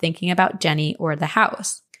stop thinking about Jenny or the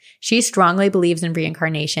house. She strongly believes in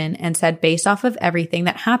reincarnation and said based off of everything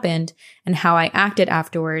that happened and how I acted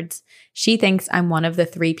afterwards, she thinks I'm one of the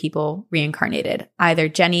 3 people reincarnated, either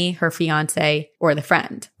Jenny, her fiance, or the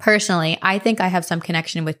friend. Personally, I think I have some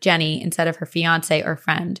connection with Jenny instead of her fiance or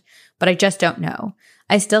friend, but I just don't know.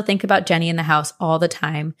 I still think about Jenny in the house all the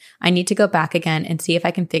time. I need to go back again and see if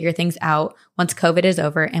I can figure things out once COVID is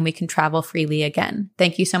over and we can travel freely again.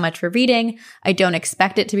 Thank you so much for reading. I don't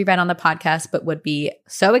expect it to be read on the podcast, but would be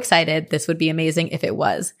so excited. This would be amazing if it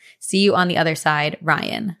was. See you on the other side,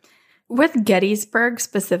 Ryan. With Gettysburg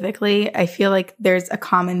specifically, I feel like there's a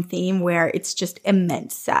common theme where it's just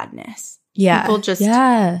immense sadness. Yeah. People just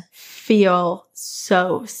feel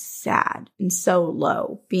so sad and so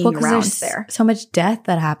low being around there. So much death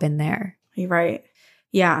that happened there. You're right.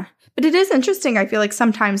 Yeah. But it is interesting. I feel like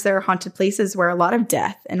sometimes there are haunted places where a lot of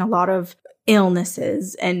death and a lot of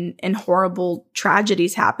illnesses and horrible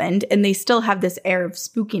tragedies happened, and they still have this air of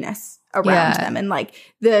spookiness around them. And like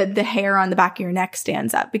the hair on the back of your neck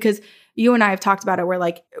stands up, because you and I have talked about it where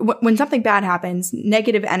like when something bad happens,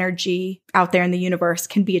 negative energy out there in the universe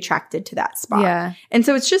can be attracted to that spot. Yeah. And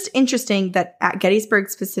so it's just interesting that at Gettysburg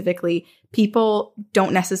specifically, people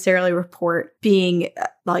don't necessarily report being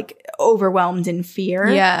like overwhelmed in fear.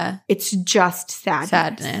 Yeah. It's just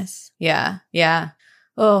sadness. Yeah. Yeah.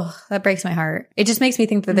 Oh, that breaks my heart. It just makes me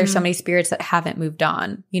think that there's so many spirits that haven't moved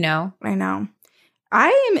on, you know? I know.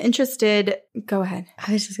 I am interested. Go ahead.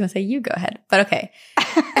 I was just going to say, you go ahead, but okay.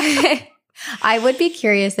 I would be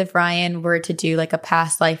curious if Ryan were to do like a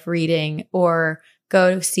past life reading or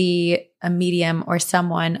go see a medium or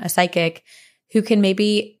someone, a psychic, who can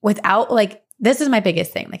maybe without like, this is my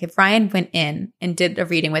biggest thing. Like if Ryan went in and did a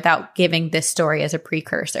reading without giving this story as a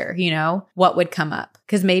precursor, you know, what would come up?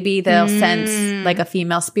 Because maybe they'll sense like a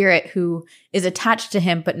female spirit who is attached to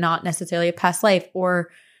him, but not necessarily a past life, or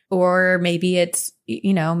maybe it's,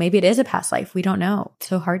 you know, maybe it is a past life. We don't know. It's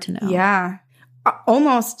so hard to know. Yeah.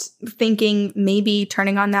 Almost thinking maybe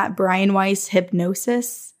turning on that Brian Weiss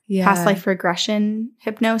hypnosis, past life regression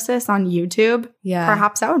hypnosis on YouTube. Yeah.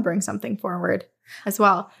 Perhaps that would bring something forward as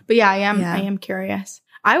well. But yeah, I am curious.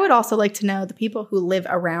 I would also like to know the people who live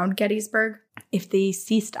around Gettysburg, if they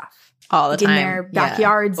see stuff all the time in their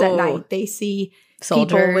backyards at night. They see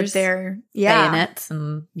soldiers people with their bayonets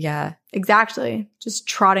and exactly, just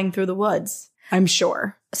trotting through the woods, I'm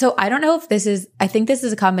sure. So I don't know if I think this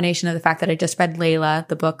is a combination of the fact that I just read Layla,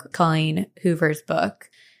 the book, Colleen Hoover's book,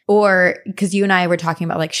 or because you and I were talking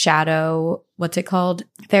about like shadow, what's it called?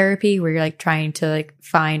 Therapy, where you're like trying to like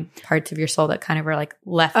find parts of your soul that kind of were like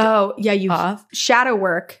left off. Shadow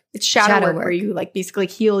work. It's shadow work where you like basically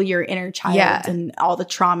heal your inner child and all the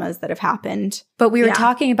traumas that have happened. But we were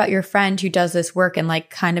talking about your friend who does this work and like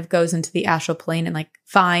kind of goes into the astral plane and like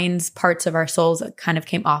finds parts of our souls that kind of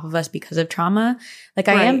came off of us because of trauma. Like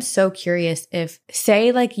I am so curious if,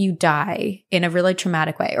 say like you die in a really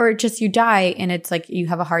traumatic way, or just you die and it's like you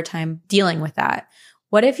have a hard time dealing with that.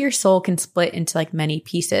 What if your soul can split into like many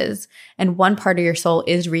pieces and one part of your soul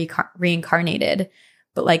is reincarnated,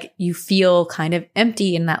 but like you feel kind of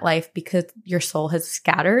empty in that life because your soul has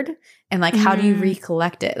scattered? And like, how do you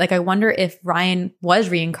recollect it? Like, I wonder if Ryan was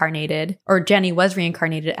reincarnated or Jenny was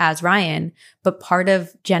reincarnated as Ryan, but part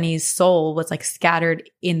of Jenny's soul was like scattered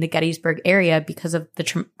in the Gettysburg area because of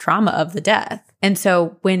the trauma of the death. And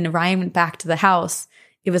so when Ryan went back to the house,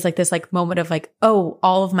 it was like this like moment of like, oh,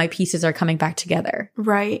 all of my pieces are coming back together.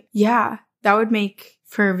 Right. Yeah. That would make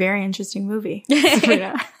for a very interesting movie.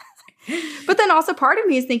 But then also part of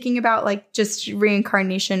me is thinking about like just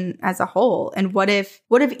reincarnation as a whole. And what if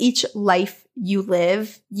each life you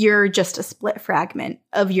live, you're just a split fragment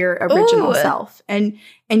of your original self, and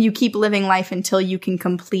you keep living life until you can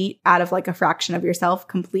complete out of like a fraction of yourself,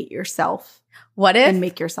 complete yourself. What if and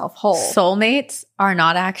make yourself whole? Soulmates are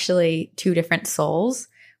not actually two different souls,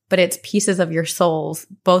 but it's pieces of your souls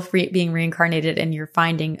both being reincarnated, and you're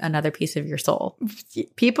finding another piece of your soul.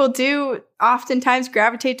 People do oftentimes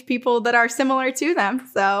gravitate to people that are similar to them.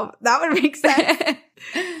 So that would make sense.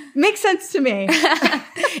 Makes sense to me.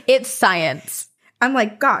 It's science. I'm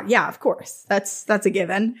like, God, yeah, of course. That's a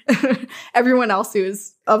given. Everyone else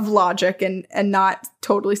who's of logic and not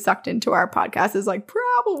totally sucked into our podcast is like,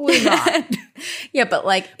 probably not. Yeah, but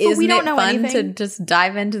like, isn't it fun to just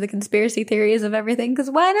dive into the conspiracy theories of everything?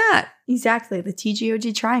 Because why not? Exactly. The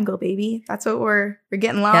TGOG triangle, baby. That's what we're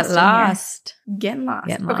getting lost. Getting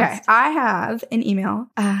lost. Okay. I have an email.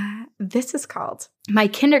 This is called My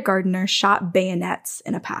Kindergartner Shot Bayonets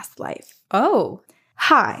in a Past Life. Oh.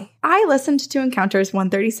 Hi, I listened to Encounters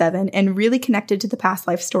 137 and really connected to the past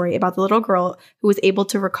life story about the little girl who was able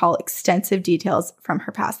to recall extensive details from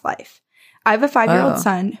her past life. I have a 5-year-old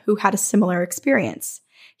son who had a similar experience.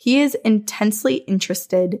 He is intensely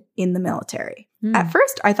interested in the military. At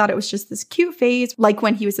first, I thought it was just this cute phase, like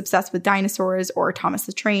when he was obsessed with dinosaurs or Thomas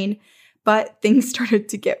the Train, but things started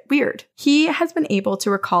to get weird. He has been able to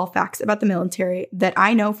recall facts about the military that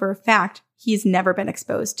I know for a fact he's never been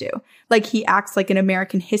exposed to. Like he acts like an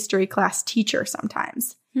American history class teacher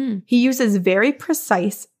sometimes. He uses very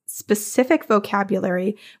precise, specific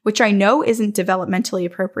vocabulary, which I know isn't developmentally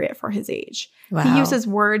appropriate for his age. Wow. He uses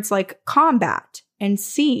words like combat and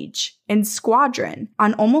siege and squadron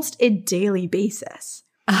on almost a daily basis.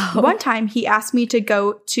 Oh. One time he asked me to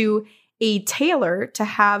go to a tailor to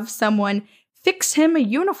have someone fix him a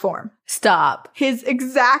uniform. Stop. His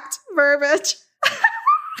exact verbiage.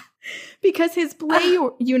 Because his play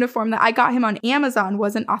uniform that I got him on Amazon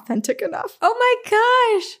wasn't authentic enough. Oh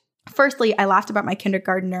my gosh. Firstly, I laughed about my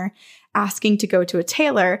kindergartner asking to go to a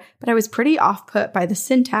tailor, but I was pretty off-put by the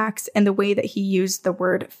syntax and the way that he used the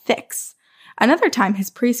word fix. Another time,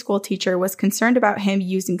 his preschool teacher was concerned about him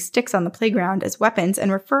using sticks on the playground as weapons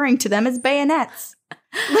and referring to them as bayonets.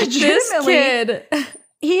 Legitimately, this kid.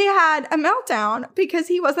 He had a meltdown because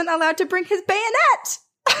he wasn't allowed to bring his bayonet.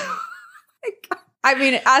 Oh my God. I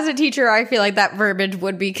mean, as a teacher, I feel like that verbiage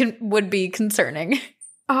would be concerning.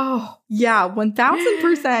 Oh, yeah,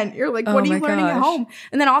 1,000%. You're like, what are you learning at home?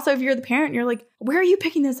 And then also, if you're the parent, you're like, where are you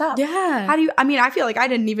picking this up? Yeah. I feel like I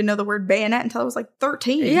didn't even know the word bayonet until I was like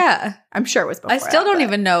 13. Yeah. I'm sure it was before I still don't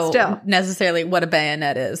even know necessarily what a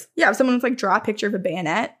bayonet is. Yeah, if someone was like, draw a picture of a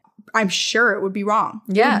bayonet, I'm sure it would be wrong.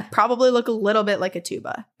 Yeah. It would probably look a little bit like a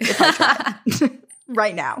tuba if I tried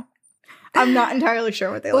right now. I'm not entirely sure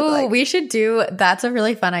what they look like. We should that's a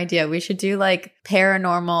really fun idea. We should do like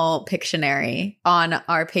paranormal Pictionary on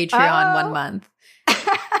our Patreon 1 month.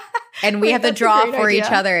 And we have to draw for each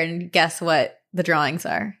other and guess what the drawings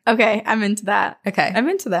are. Okay, I'm into that. Okay. I'm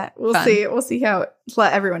into that. We'll see. We'll see how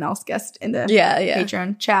let everyone else guess in the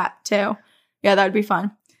Patreon chat too. Yeah, that would be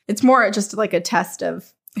fun. It's more just like a test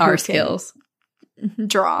of our skills.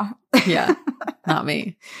 Draw. Yeah. Not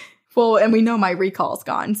me. Well, and we know my recall's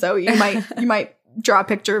gone, so you might draw a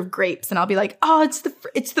picture of grapes, and I'll be like, "Oh, it's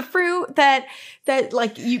the fruit that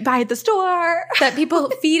like you buy at the store that people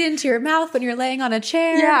feed into your mouth when you're laying on a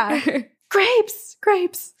chair." Yeah, grapes.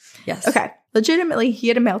 Yes. Okay. Legitimately, he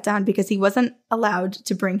had a meltdown because he wasn't allowed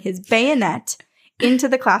to bring his bayonet into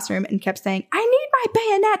the classroom and kept saying, "I need my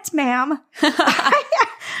bayonet, ma'am."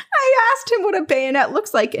 I asked him what a bayonet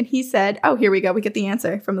looks like, and he said, oh, here we go. We get the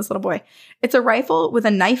answer from this little boy. It's a rifle with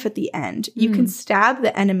a knife at the end. You can stab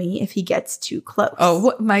the enemy if he gets too close.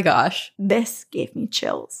 Oh, my gosh. This gave me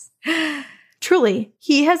chills. Truly,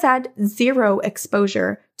 he has had zero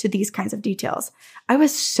exposure to these kinds of details. I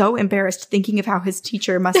was so embarrassed thinking of how his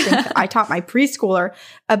teacher must think that I taught my preschooler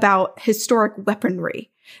about historic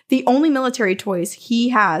weaponry. The only military toys he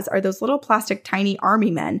has are those little plastic tiny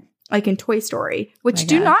army men, like in Toy Story, which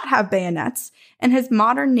do not have bayonets, and his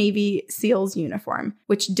modern Navy SEALs uniform,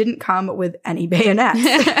 which didn't come with any bayonets.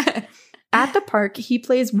 At the park, he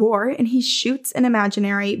plays war and he shoots an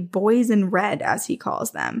imaginary boys in red, as he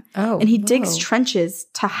calls them. Oh, and he digs trenches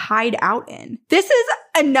to hide out in. This is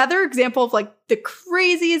another example of like the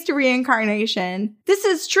craziest reincarnation. This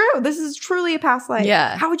is true. This is truly a past life.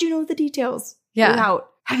 Yeah. How would you know the details without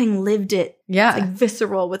having lived it? Yeah. It's like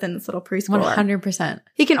visceral within this little preschooler. 100%.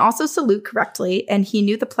 He can also salute correctly, and he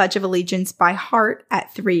knew the Pledge of Allegiance by heart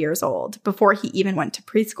at 3 years old, before he even went to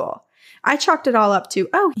preschool. I chalked it all up to,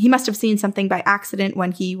 he must have seen something by accident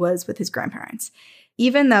when he was with his grandparents,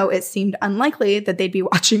 even though it seemed unlikely that they'd be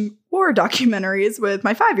watching war documentaries with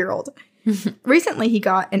my 5-year-old. Recently, he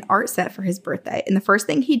got an art set for his birthday, and the first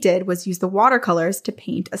thing he did was use the watercolors to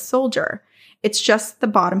paint a soldier. It's just the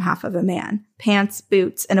bottom half of a man, pants,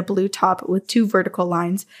 boots, and a blue top with 2 vertical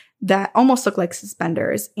lines that almost look like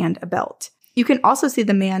suspenders and a belt. You can also see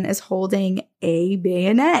the man is holding a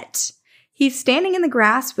bayonet. He's standing in the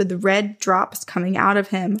grass with red drops coming out of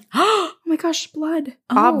him. Oh my gosh, blood.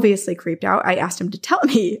 Oh. Obviously creeped out, I asked him to tell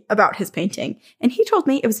me about his painting, and he told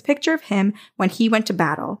me it was a picture of him when he went to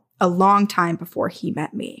battle. a long time before he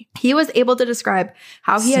met me. He was able to describe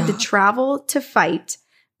how he had to travel to fight,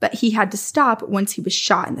 but he had to stop once he was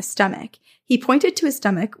shot in the stomach. He pointed to his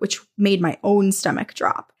stomach, which made my own stomach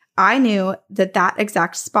drop. I knew that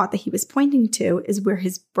exact spot that he was pointing to is where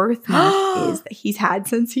his birthmark is that he's had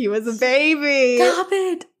since he was a baby. Stop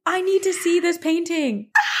it. I need to see this painting.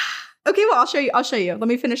 Okay, well, I'll show you. Let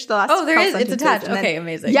me finish the last. Oh, there is. It's attached. Okay,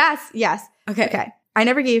 amazing. Yes. Okay. I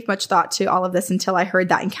never gave much thought to all of this until I heard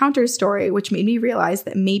that encounter story, which made me realize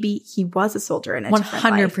that maybe he was a soldier in a different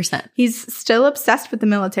life. 100%. He's still obsessed with the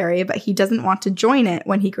military, but he doesn't want to join it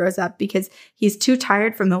when he grows up because he's too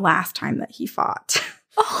tired from the last time that he fought.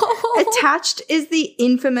 Oh. Attached is the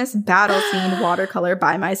infamous battle scene watercolor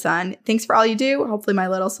by my son. Thanks for all you do. Hopefully my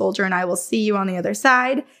little soldier and I will see you on the other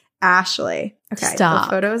side. Ashley. Okay. Stop.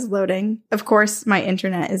 The photo is loading. Of course, my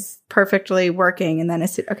internet is perfectly working. And then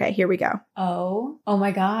okay, here we go. Oh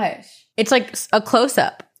my gosh. It's like a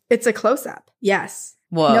close-up. It's a close-up. Yes.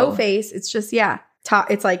 Whoa. No face. It's just,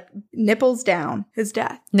 top. It's like nipples down, his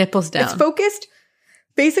death. Nipples down. It's focused.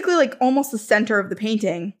 Basically, like almost the center of the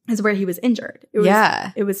painting is where he was injured.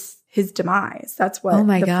 It was his demise. That's what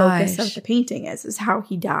focus of the painting is how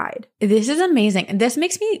he died. This is amazing. And this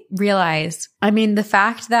makes me realize, the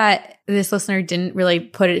fact that this listener didn't really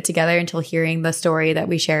put it together until hearing the story that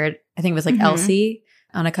we shared, I think it was like Elsie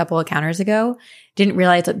on a couple encounters ago, didn't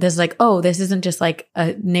realize that this is like, oh, this isn't just like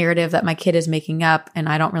a narrative that my kid is making up and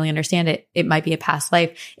I don't really understand it. It might be a past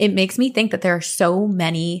life. It makes me think that there are so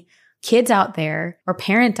many kids out there or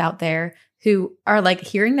parents out there who are like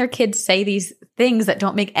hearing their kids say these things that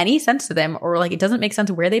don't make any sense to them, or like it doesn't make sense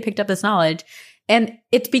where they picked up this knowledge. And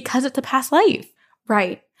it's because it's a past life.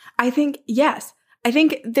 Right. I think, yes. I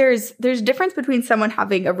think there's difference between someone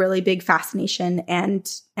having a really big fascination and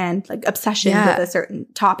like obsession with a certain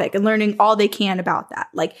topic and learning all they can about that,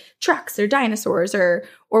 like trucks or dinosaurs or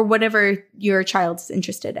whatever your child is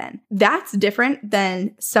interested in. That's different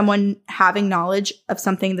than someone having knowledge of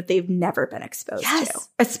something that they've never been exposed to,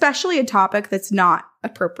 especially a topic that's not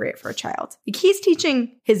appropriate for a child. Like he's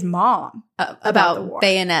teaching his mom about the war.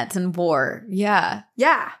 Bayonets and war. Yeah.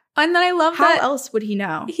 Yeah. And then I love that. How else would he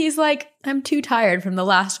know? He's like, I'm too tired from the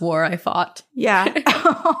last war I fought. Yeah.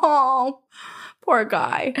 Oh, poor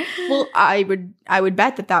guy. Well, I would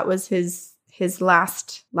bet that was his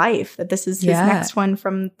last life, that this is his next one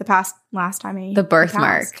from the last time he the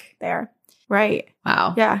birthmark there. Right.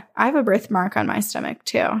 Wow. Yeah. I have a birthmark on my stomach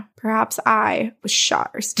too. Perhaps I was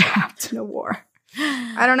shot or stabbed in a war.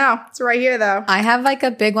 I don't know. It's right here though. I have like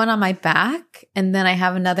a big one on my back, and then I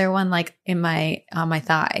have another one like on my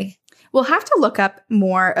thigh. We'll have to look up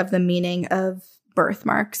more of the meaning of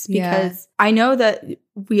birthmarks because I know that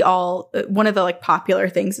we all, one of the like popular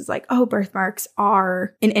things is like, oh, birthmarks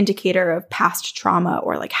are an indicator of past trauma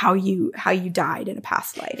or like how you died in a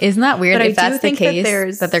past life. Isn't that weird if that's the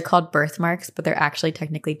case, that they're called birthmarks, but they're actually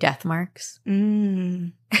technically death marks?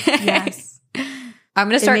 Yes. I'm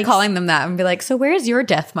going to start calling them that and be like, so where's your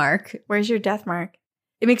death mark? Where's your death mark?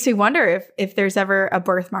 It makes me wonder if there's ever a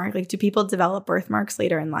birthmark. Like, do people develop birthmarks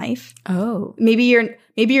later in life? Oh. Maybe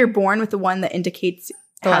you're born with the one that indicates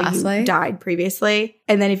how you died previously.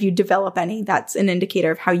 And then if you develop any, that's an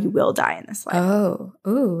indicator of how you will die in this life. Oh.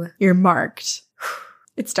 Ooh. You're marked.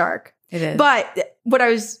 It's dark. It is. But what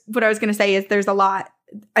I was going to say is there's a lot.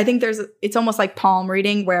 I think it's almost like palm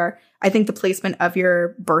reading, where I think the placement of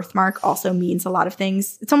your birthmark also means a lot of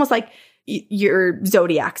things. It's almost like your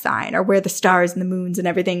zodiac sign or where the stars and the moons and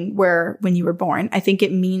everything were when you were born. I think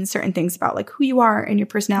it means certain things about like who you are and your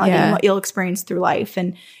personality and what you'll experience through life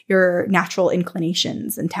and your natural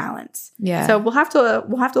inclinations and talents. Yeah. So we'll have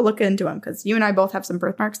to look into them because you and I both have some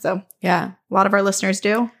birthmarks. So yeah, a lot of our listeners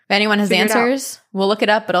do. If anyone has answers, we'll look it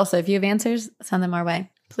up. But also if you have answers, send them our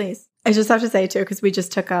way. Please. I just have to say too, because we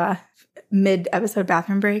just took a mid-episode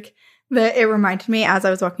bathroom break, that it reminded me as I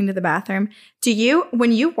was walking to the bathroom.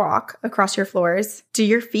 When you walk across your floors, do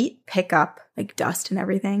your feet pick up like dust and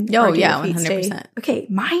everything? Oh yeah, 100%. Okay,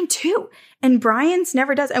 mine too. And Brian's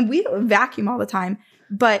never does. And we vacuum all the time,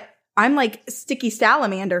 but I'm like sticky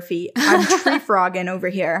salamander feet. I'm tree frogging over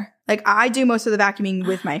here. Like I do most of the vacuuming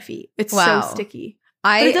with my feet. It's so sticky.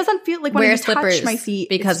 But it doesn't feel like when you touch my feet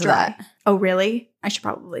because it's dry. of that. Oh, really? I should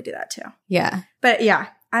probably do that too. Yeah. But yeah,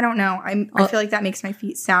 I don't know. I feel like that makes my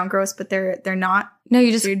feet sound gross, but they're not. No,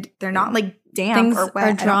 they're not like damp or wet.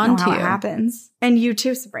 Are drawn I don't know to how you. It happens. And you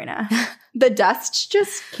too, Sabrina. The dust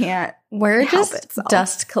just can't. We're help just itself.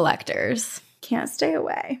 Dust collectors. Can't stay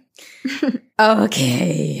away.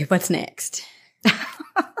 Okay, what's next?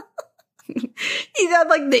 He's had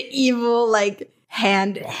like the evil like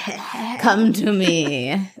hand. Come to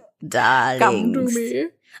me, darling. Come to me.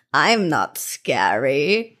 I'm not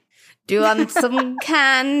scary. Do you want some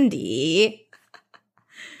candy?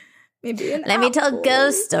 Maybe an Let me tell apple.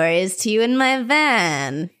 ghost stories to you in my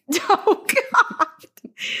van. Oh, God.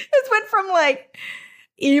 This went from, like,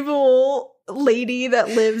 evil lady that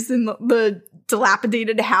lives in the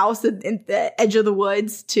dilapidated house in the edge of the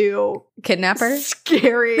woods to Kidnapper?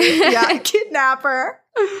 scary, kidnapper.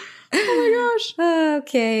 Oh my gosh.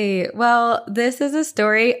 Okay. Well, this is a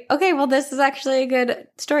story. Okay, well, this is actually a good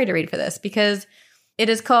story to read for this because it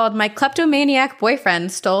is called My Kleptomaniac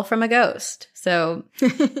Boyfriend Stole from a Ghost. So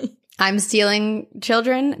I'm stealing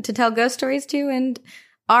children to tell ghost stories to, and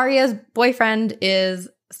Aria's boyfriend is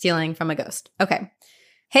stealing from a ghost. Okay.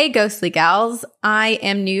 Hey, ghostly gals. I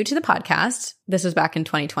am new to the podcast. This was back in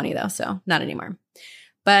 2020, though, so not anymore.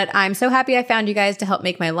 But I'm so happy I found you guys to help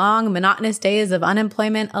make my long, monotonous days of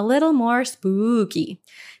unemployment a little more spooky.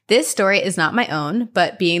 This story is not my own,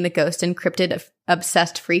 but being the ghost and cryptid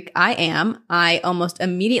obsessed freak I am, I almost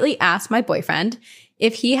immediately asked my boyfriend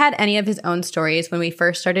if he had any of his own stories when we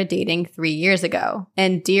first started dating 3 years ago.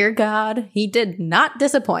 And dear God, he did not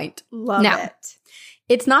disappoint. Love it.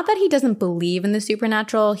 It's not that he doesn't believe in the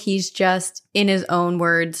supernatural. He's just, in his own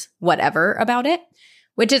words, whatever about it,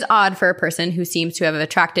 which is odd for a person who seems to have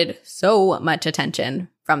attracted so much attention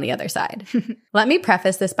from the other side. Let me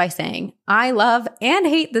preface this by saying I love and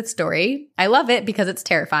hate this story. I love it because it's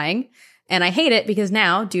terrifying. And I hate it because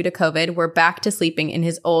now, due to COVID, we're back to sleeping in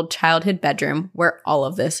his old childhood bedroom where all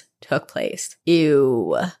of this took place.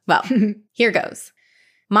 Ew. Well, here goes.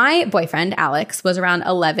 My boyfriend, Alex, was around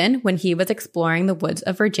 11 when he was exploring the woods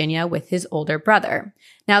of Virginia with his older brother.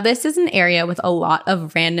 Now, this is an area with a lot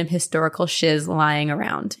of random historical shiz lying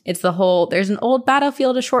around. It's the whole, there's an old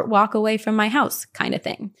battlefield a short walk away from my house kind of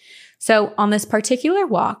thing. So on this particular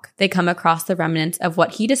walk, they come across the remnants of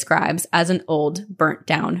what he describes as an old burnt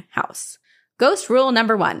down house. Ghost rule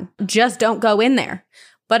number 1, just don't go in there.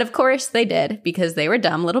 But of course they did because they were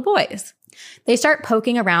dumb little boys. They start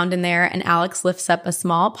poking around in there, and Alex lifts up a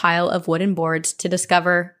small pile of wooden boards to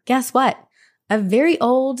discover, guess what? A very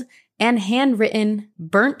old and handwritten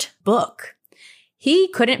burnt book. He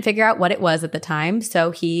couldn't figure out what it was at the time,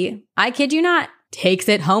 so he, I kid you not, takes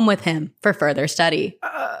it home with him for further study.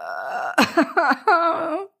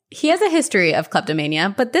 He has a history of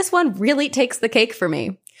kleptomania, but this one really takes the cake for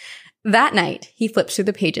me. That night, he flips through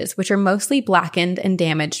the pages, which are mostly blackened and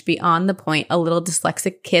damaged beyond the point a little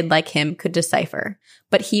dyslexic kid like him could decipher.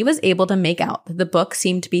 But he was able to make out that the book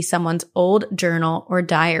seemed to be someone's old journal or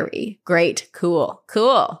diary. Great. Cool.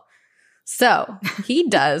 So he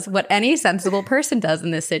does what any sensible person does in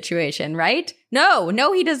this situation, right? No,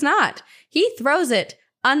 he does not. He throws it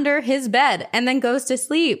under his bed and then goes to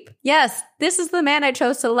sleep. Yes, this is the man I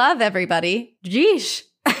chose to love, everybody. Jeesh.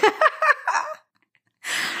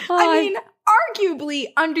 I mean, arguably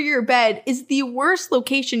under your bed is the worst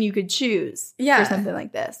location you could choose for something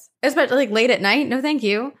like this. Especially like late at night. No, thank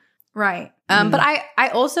you. Right. But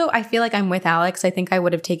I feel like I'm with Alex. I think I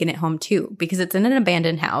would have taken it home too because it's in an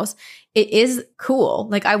abandoned house. It is cool.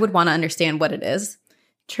 Like I would want to understand what it is.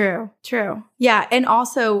 True. Yeah. And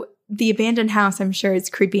also the abandoned house, I'm sure, is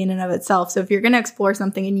creepy in and of itself. So if you're going to explore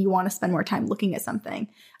something and you want to spend more time looking at something,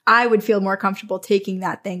 I would feel more comfortable taking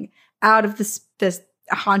that thing out of this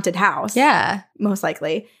haunted house. Yeah. Most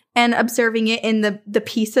likely. And observing it in the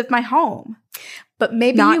peace of my home. But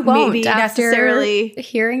maybe you won't necessarily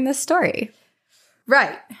hearing this story.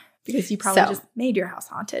 Right. Because you probably just made your house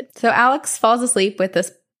haunted. So Alex falls asleep with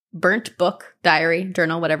this burnt book, diary,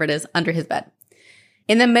 journal, whatever it is, under his bed.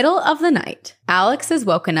 In the middle of the night, Alex is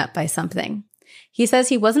woken up by something. He says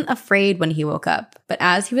he wasn't afraid when he woke up, but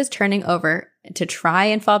as he was turning over to try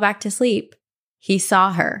and fall back to sleep, he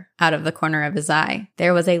saw her out of the corner of his eye.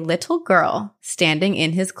 There was a little girl standing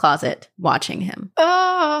in his closet watching him.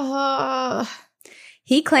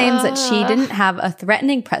 He claims that she didn't have a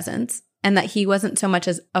threatening presence and that he wasn't so much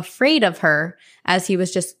as afraid of her as he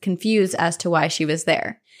was just confused as to why she was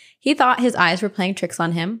there. He thought his eyes were playing tricks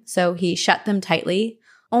on him, so he shut them tightly,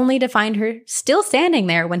 only to find her still standing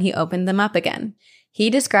there when he opened them up again. He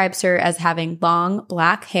describes her as having long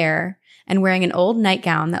black hair and wearing an old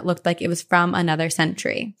nightgown that looked like it was from another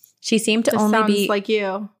century. She seemed to only be like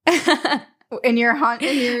you in your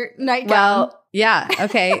nightgown. Well, yeah,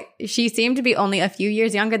 okay. She seemed to be only a few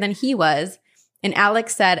years younger than he was. And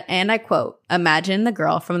Alex said, and I quote, "Imagine the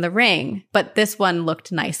girl from The Ring, but this one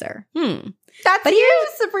looked nicer." That's you,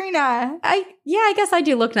 Sabrina. I guess I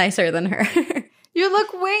do look nicer than her. You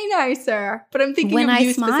look way nicer. But I'm thinking of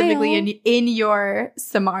you specifically in your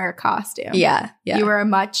Samara costume. Yeah. You were a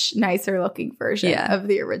much nicer looking version of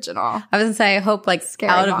the original. I was going to say, I hope like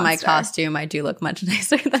Scary out of monster. my costume, I do look much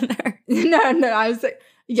nicer than her. No. I was like,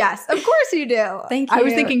 yes, of course you do. Thank you. I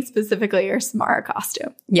was thinking specifically your Samara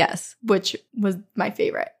costume. Yes. Which was my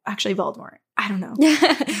favorite. Actually, Voldemort. I don't know.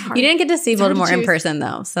 You didn't get to see Voldemort in person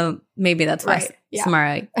though. So maybe that's why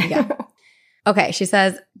Samara. Yeah. Okay, she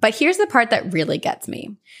says, but here's the part that really gets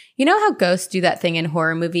me. You know how ghosts do that thing in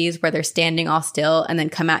horror movies where they're standing all still and then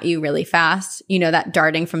come at you really fast? You know, that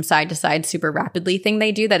darting from side to side super rapidly thing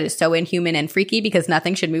they do that is so inhuman and freaky because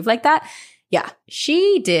nothing should move like that? Yeah,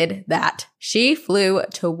 she did that. She flew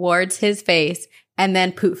towards his face and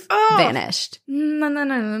then poof, vanished.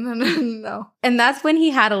 No. And that's when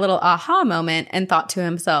he had a little aha moment and thought to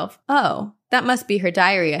himself, oh, that must be her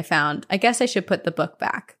diary I found. I guess I should put the book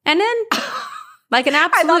back. And then, like an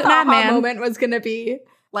absolute I thought the madman. aha moment was going to be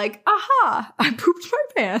like, aha, I pooped my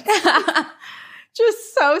pants.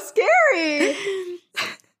 Just so scary.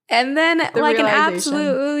 And then, like an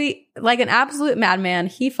absolute madman,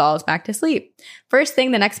 he falls back to sleep. First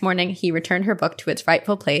thing the next morning, he returned her book to its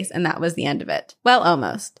rightful place, and that was the end of it. Well,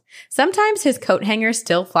 almost. Sometimes his coat hangers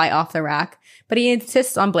still fly off the rack, but he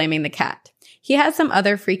insists on blaming the cat. He has some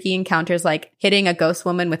other freaky encounters like hitting a ghost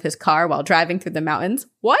woman with his car while driving through the mountains.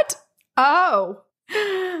 What? Oh.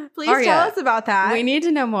 Please tell us about that. We need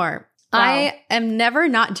to know more. Wow. I am never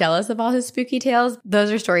not jealous of all his spooky tales.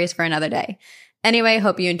 Those are stories for another day. Anyway,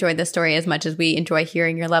 hope you enjoyed this story as much as we enjoy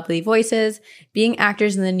hearing your lovely voices. Being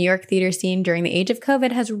actors in the New York theater scene during the age of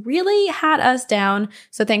COVID has really had us down.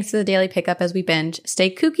 So thanks to the daily pickup as we binge.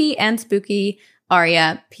 Stay kooky and spooky.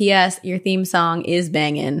 Aria, P.S. Your theme song is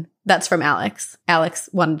bangin'. That's from Alex. Alex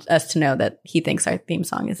wanted us to know that he thinks our theme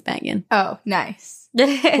song is bangin'. Oh, nice.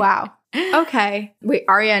 Wow. Okay. Wait,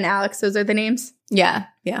 Aria and Alex, those are the names? Yeah.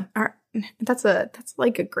 That's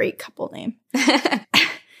like a great couple name.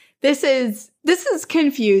 This is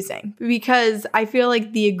confusing because I feel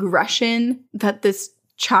like the aggression that this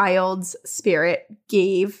child's spirit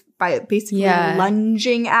gave by basically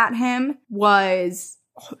lunging at him was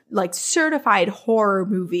like certified horror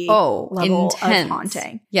movie level intense. of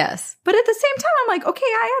haunting. Yes. But at the same time, I'm like, okay,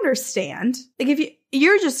 I understand. Like if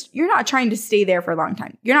you're not trying to stay there for a long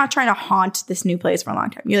time. You're not trying to haunt this new place for a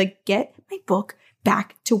long time. You're like, get my book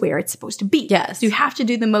back to where it's supposed to be. Yes. So you have to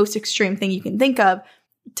do the most extreme thing you can think of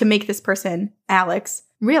to make this person, Alex,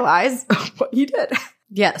 realize what you did.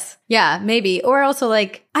 Yes. Yeah, maybe. Or also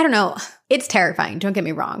like, I don't know. It's terrifying. Don't get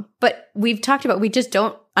me wrong. But we've talked about, we just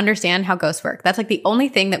don't understand how ghosts work. That's like the only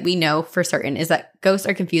thing that we know for certain is that ghosts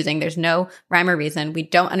are confusing. There's no rhyme or reason. We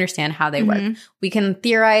don't understand how they work. We can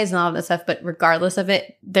theorize and all of this stuff, but regardless of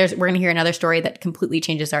it, we're going to hear another story that completely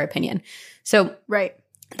changes our opinion. So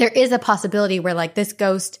there is a possibility where like this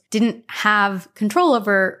ghost didn't have control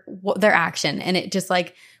over their action. And it just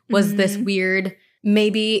like was this weird,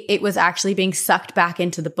 maybe it was actually being sucked back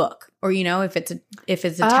into the book. Or, you know, if it's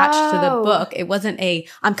attached to the book, it wasn't a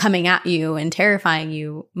I'm coming at you and terrifying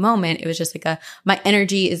you moment. It was just like my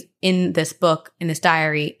energy is in this book, in this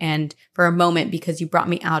diary. And for a moment, because you brought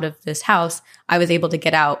me out of this house, I was able to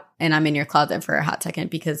get out and I'm in your closet for a hot second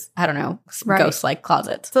because, I don't know, ghosts like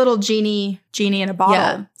closets. It's a little genie in a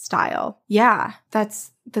bottle style. Yeah,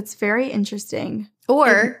 that's very interesting. Or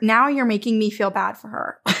and now you're making me feel bad for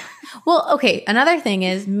her. Well, okay. Another thing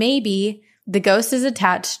is maybe the ghost is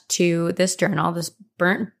attached to this journal, this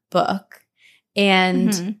burnt book.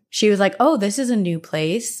 And she was like, oh, this is a new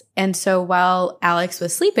place. And so while Alex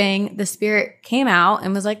was sleeping, the spirit came out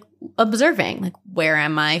and was like observing, like, where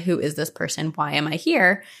am I? Who is this person? Why am I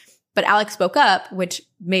here? But Alex spoke up, which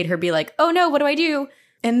made her be like, oh no, what do I do?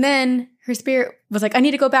 And then her spirit was like, I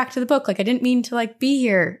need to go back to the book. Like, I didn't mean to like be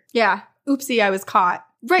here. Yeah. Oopsie, I was caught.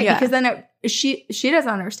 Right. Yeah. Because then she doesn't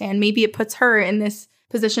understand. Maybe it puts her in this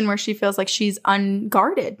position where she feels like she's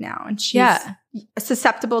unguarded now and she's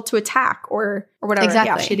susceptible to attack or whatever. Exactly.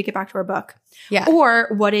 Yeah, she had to get back to her book. Yeah. Or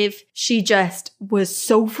what if she just was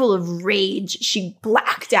so full of rage, she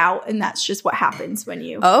blacked out, and that's just what happens when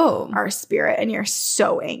you are a spirit and you're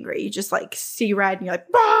so angry. You just like see red and you're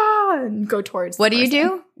like, bah, and go towards What do you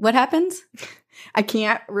do? What happens? I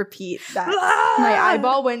can't repeat that. My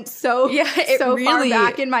eyeball went so far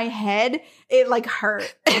back in my head. It like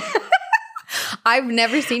hurt. I've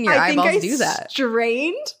never seen your eyeballs do that.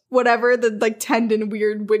 Strained whatever the like tendon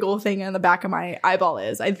weird wiggle thing in the back of my eyeball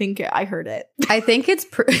is. I think I heard it. I think it's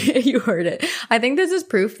you heard it. I think this is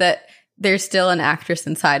proof that there's still an actress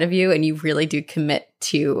inside of you and you really do commit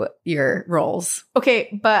to your roles.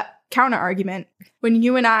 Okay, but counter argument. When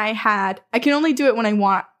you and I can only do it when I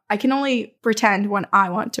want I can only pretend when I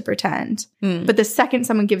want to pretend. But the second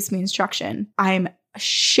someone gives me instruction, I'm a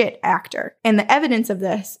shit actor. And the evidence of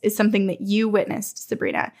this is something that you witnessed,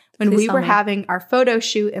 Sabrina, when we were having our photo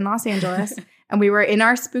shoot in Los Angeles and we were in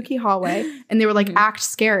our spooky hallway and they were like, act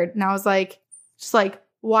scared. And I was like, just like,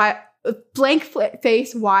 why? Blank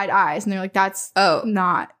face, wide eyes. And they're like, that's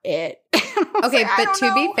not it. Okay, like, but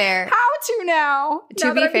to be fair. How to now?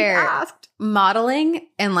 To be fair, modeling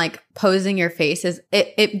and like posing your face is,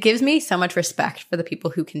 it gives me so much respect for the people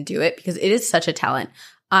who can do it because it is such a talent.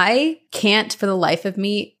 I can't for the life of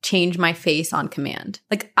me change my face on command.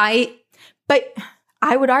 But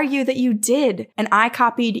I would argue that you did. And I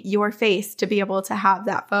copied your face to be able to have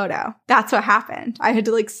that photo. That's what happened. I had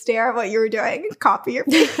to like stare at what you and copy your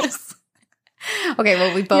face. Okay,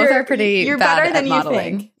 well, we both are pretty you're bad better than at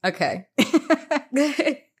modeling. You think. Okay.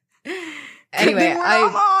 Anyway, we're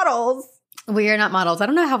not models. We are not models. I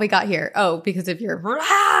don't know how we got here. Oh, because of your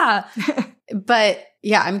But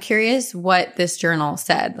yeah, I'm curious what this journal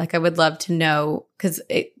said. Like, I would love to know because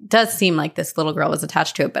it does seem like this little girl was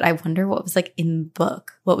attached to it, but I wonder what was like in the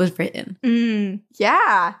book, what was written.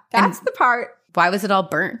 Yeah, that's the part. Why was it all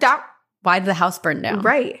burnt? Why did the house burn down?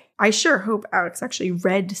 Right. I sure hope Alex actually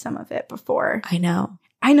read some of it before. I know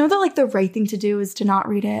that like the right thing to do is to not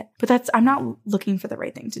read it, but I'm not looking for the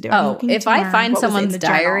right thing to do. If I find someone's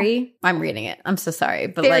diary, I'm reading it. I'm so sorry,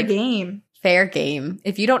 but fair game.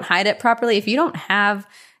 If you don't hide it properly, if you don't have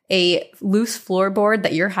a loose floorboard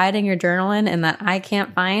that you're hiding your journal in and that I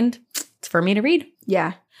can't find, it's for me to read.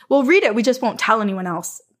 Yeah. We'll read it. We just won't tell anyone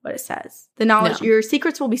else what it says. The knowledge, your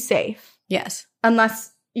secrets will be safe. Yes.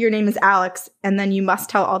 Unless your name is Alex, and then you must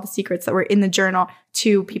tell all the secrets that were in the journal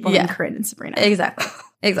to people named Corinne and Sabrina.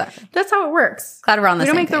 Exactly. That's how it works. Glad we're on the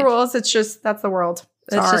same page. We don't make the rules. It's just, that's the world.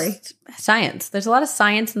 Sorry. It's just science. There's a lot of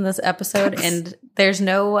science in this episode, and there's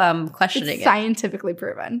no questioning it's scientifically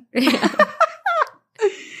proven.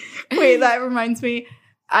 Wait, that reminds me.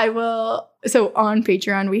 So on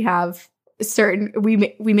Patreon, we have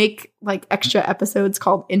we make like extra episodes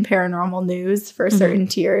called In Paranormal News for certain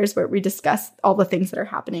tiers where we discuss all the things that are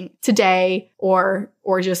happening today or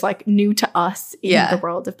just like new to us in the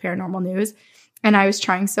world of paranormal news. And I was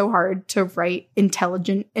trying so hard to write in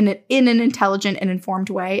an intelligent and informed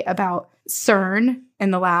way about CERN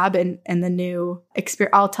and the lab and the new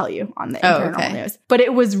experience. I'll tell you on the paranormal news. But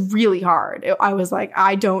it was really hard. I was like,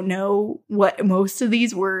 I don't know what most of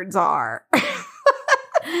these words are.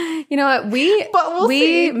 You know what?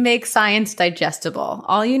 We make science digestible.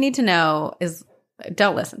 All you need to know is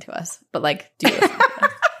don't listen to us, but like do listen to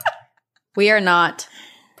us. We are not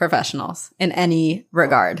professionals in any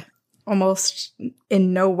regard. Almost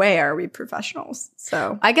in no way are we professionals.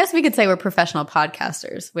 So I guess we could say we're professional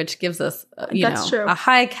podcasters, which gives us, true. A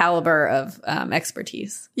high caliber of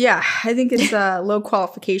expertise. Yeah, I think it's low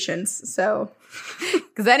qualifications. So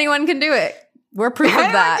because anyone can do it. We're proof of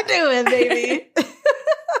that. Anyone can do it, baby.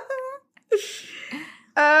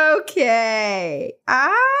 Okay,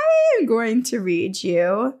 I'm going to read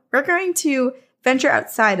you. We're going to venture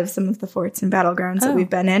outside of some of the forts and battlegrounds that we've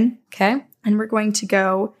been in. Okay. And we're going to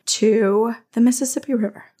go to the Mississippi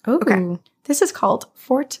River. Ooh. Okay. This is called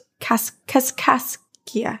Fort Kaskaskia.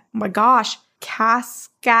 Oh my gosh.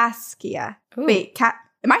 Kaskaskia. Ooh. Wait,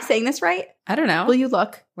 am I saying this right? I don't know. Will you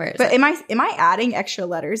look? Where is it? Am I adding extra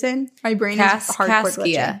letters in? My brain is hardcore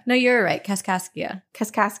glitching. No, you're right. Kaskaskia.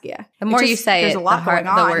 Kaskaskia. The more you say there's it, a lot going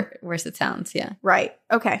on. The worse it sounds. Yeah. Right.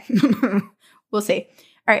 Okay. We'll see.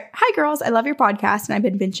 All right. Hi, girls. I love your podcast, and I've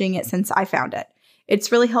been binging it since I found it.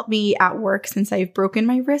 It's really helped me at work since I've broken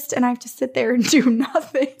my wrist and I have to sit there and do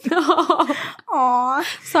nothing. Aw.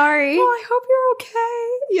 Sorry. Well, I hope you're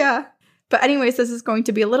okay. Yeah. But anyways, this is going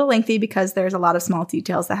to be a little lengthy because there's a lot of small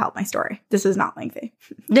details that help my story. This is not lengthy.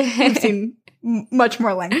 I've seen much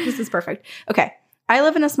more length. This is perfect. Okay. I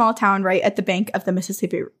live in a small town right at the bank of the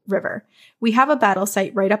Mississippi River. We have a battle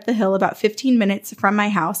site right up the hill about 15 minutes from my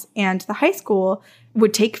house, and the high school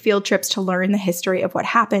would take field trips to learn the history of what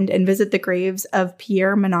happened and visit the graves of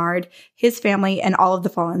Pierre Menard, his family, and all of the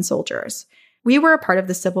fallen soldiers. We were a part of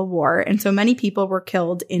the Civil War, and so many people were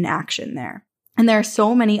killed in action there. And there are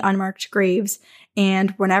so many unmarked graves,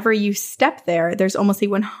 and whenever you step there, there's almost a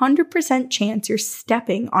 100% chance you're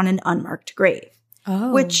stepping on an unmarked grave.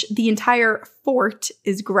 Oh. Which the entire fort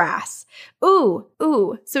is grass. Ooh.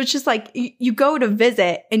 So it's just like you go to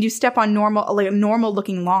visit and you step on a normal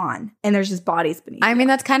looking lawn and there's just bodies beneath. I mean,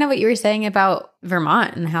 that's kind of what you were saying about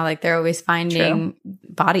Vermont and how like they're always finding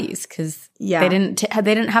bodies because they didn't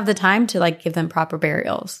have the time to like give them proper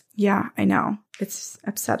burials. Yeah, I know. It's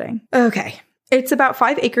upsetting. Okay. It's about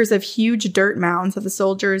 5 acres of huge dirt mounds that the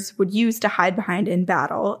soldiers would use to hide behind in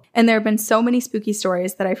battle. And there have been so many spooky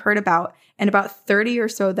stories that I've heard about, and about 30 or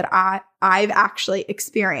so that I've actually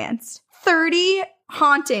experienced. 30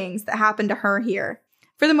 hauntings that happened to her here.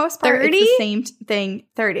 For the most part, 30? It's the same thing.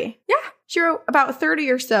 30. Yeah. She wrote about 30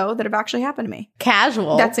 or so that have actually happened to me.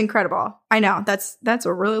 Casual. That's incredible. I know. That's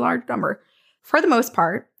a really large number. For the most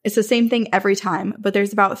part, it's the same thing every time, but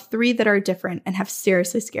there's about 3 that are different and have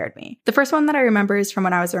seriously scared me. The first one that I remember is from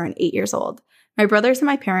when I was around 8 years old. My brothers and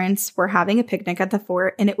my parents were having a picnic at the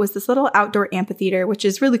fort, and it was this little outdoor amphitheater, which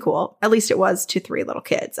is really cool. At least it was to 3 little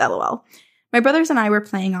kids, LOL. My brothers and I were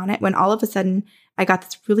playing on it when all of a sudden I got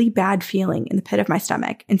this really bad feeling in the pit of my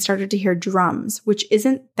stomach and started to hear drums, which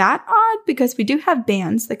isn't that odd because we do have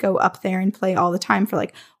bands that go up there and play all the time for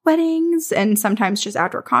like weddings and sometimes just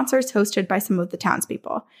outdoor concerts hosted by some of the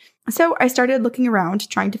townspeople. So I started looking around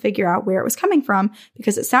trying to figure out where it was coming from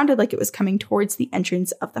because it sounded like it was coming towards the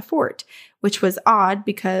entrance of the fort, which was odd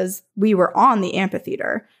because we were on the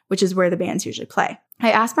amphitheater, which is where the bands usually play.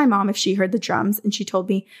 I asked my mom if she heard the drums and she told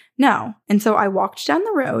me no. And so I walked down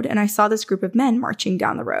the road and I saw this group of men marching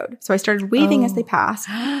down the road. So I started waving as they passed,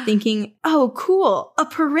 thinking, oh, cool, a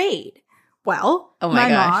parade. Well, my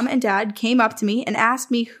mom and dad came up to me and asked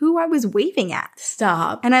me who I was waving at.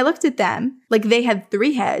 Stop. And I looked at them like they had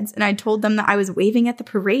 3 heads and I told them that I was waving at the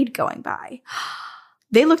parade going by.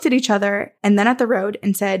 They looked at each other and then at the road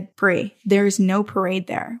and said, Brie, there's no parade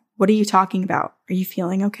there. What are you talking about? Are you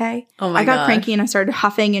feeling okay? Oh my God. I got cranky and I started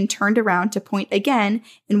huffing and turned around to point again.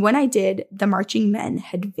 And when I did, the marching men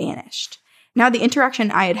had vanished. Now, the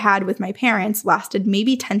interaction I had had with my parents lasted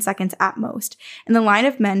maybe 10 seconds at most, and the line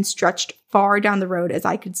of men stretched far down the road as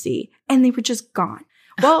I could see, and they were just gone.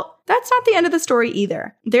 Well, that's not the end of the story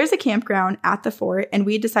either. There's a campground at the fort, and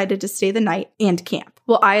we decided to stay the night and camp.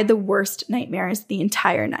 Well, I had the worst nightmares the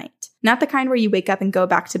entire night. Not the kind where you wake up and go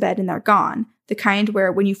back to bed and they're gone. The kind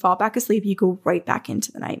where when you fall back asleep, you go right back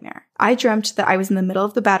into the nightmare. I dreamt that I was in the middle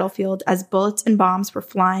of the battlefield as bullets and bombs were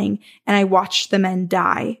flying, and I watched the men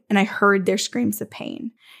die, and I heard their screams of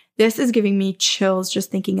pain. This is giving me chills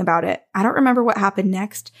just thinking about it. I don't remember what happened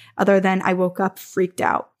next, other than I woke up freaked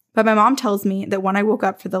out. But my mom tells me that when I woke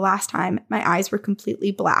up for the last time, my eyes were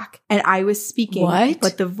completely black and I was speaking,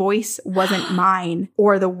 but the voice wasn't mine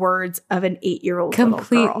or the words of an 8-year-old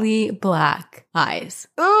completely black eyes.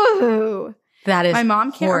 Ooh. That is my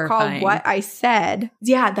mom can't horrifying. recall what I said.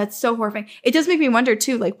 Yeah, that's so horrifying. It does make me wonder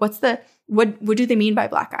too, like what do they mean by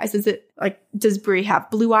black eyes? Is it like, does Brie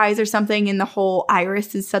have blue eyes or something and the whole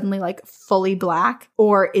iris is suddenly like fully black?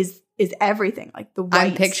 Or is everything like the white?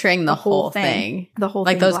 I'm picturing the whole thing. The whole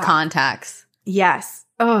like thing. Like those black. Contacts. Yes.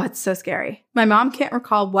 Oh, it's so scary. My mom can't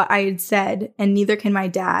recall what I had said, and neither can my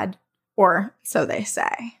dad, or so they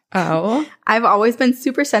say. Oh. I've always been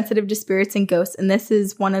super sensitive to spirits and ghosts, and this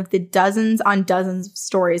is one of the dozens on dozens of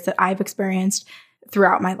stories that I've experienced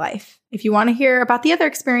throughout my life. If you want to hear about the other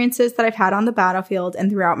experiences that I've had on the battlefield and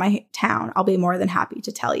throughout my town, I'll be more than happy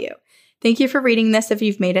to tell you. Thank you for reading this if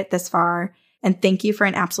you've made it this far. And thank you for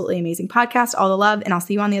an absolutely amazing podcast. All the love. And I'll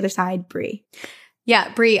see you on the other side, Brie.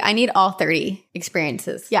 Yeah, Brie, I need all 30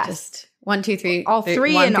 experiences. Yes. Just 1, 2, 3. All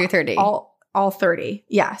 3 1 and through 30. All 30.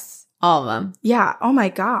 Yes. All of them. Yeah. Oh my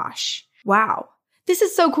gosh. Wow. This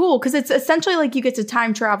is so cool because it's essentially like you get to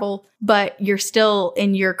time travel, but you're still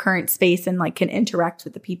in your current space and like can interact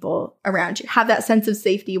with the people around you. Have that sense of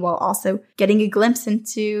safety while also getting a glimpse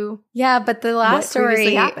into yeah, but the last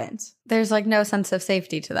story happened. There's like no sense of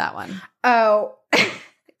safety to that one. Oh.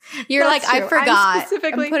 You're like, true. I forgot.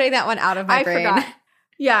 I'm putting that one out of my brain. Forgot.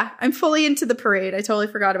 Yeah, I'm fully into the parade. I totally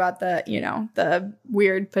forgot about the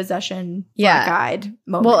weird possession black-eyed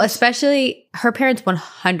moment. Well, especially her parents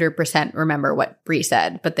 100% remember what Brie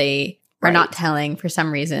said, but they are not telling for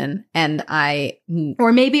some reason. And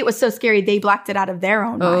or maybe it was so scary they blacked it out of their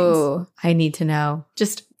own minds. Oh, I need to know.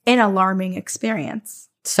 Just an alarming experience.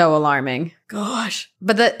 So alarming. Gosh.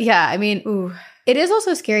 But ooh. It is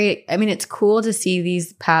also scary. I mean, it's cool to see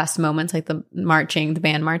these past moments like the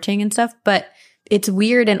band marching and stuff, but it's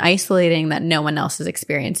weird and isolating that no one else is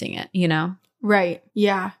experiencing it, you know? Right.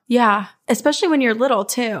 Yeah. Yeah. Especially when you're little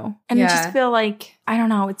too. And I just feel like, I don't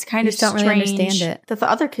know, it's kind of strange don't really understand it. that the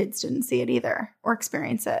other kids didn't see it either or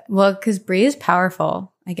experience it. Well, because Brie is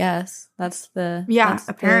powerful, I guess. That's the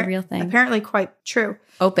real thing. Apparently quite true.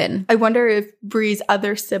 Open. I wonder if Brie's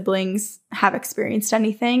other siblings have experienced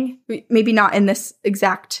anything. Maybe not in this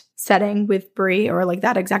exact setting with Brie or like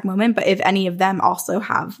that exact moment, but if any of them also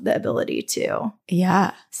have the ability to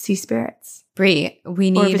see spirits. Brie, or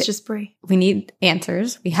if it's just Brie. We need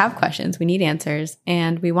answers. We have questions. We need answers.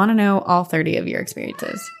 And we want to know all 30 of your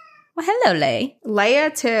experiences. Well, hello, Leia.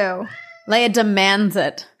 Leia, too. Leia demands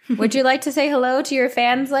it. Would you like to say hello to your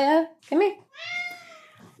fans, Leia? Come here.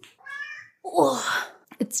 Oh,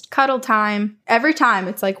 it's cuddle time. Every time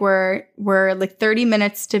it's like we're like 30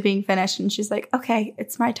 minutes to being finished, and she's like, okay,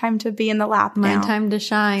 it's my time to be in the lap now. My time to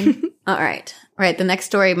shine. All right. All right. The next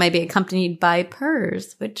story might be accompanied by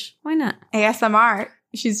purrs, which why not? ASMR.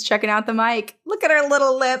 She's checking out the mic. Look at her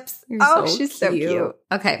little lips. She's so cute.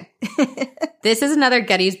 Okay. This is another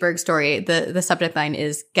Gettysburg story. The subject line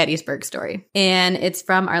is Gettysburg story. And it's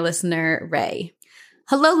from our listener, Ray.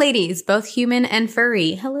 Hello, ladies, both human and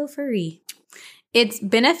furry. Hello, furry. It's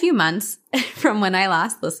been a few months from when I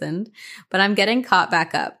last listened, but I'm getting caught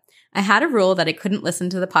back up. I had a rule that I couldn't listen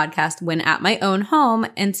to the podcast when at my own home,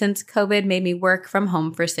 and since COVID made me work from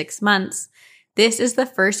home for 6 months, this is the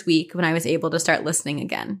first week when I was able to start listening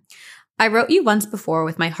again. I wrote you once before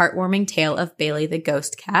with my heartwarming tale of Bailey the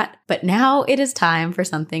ghost cat, but now it is time for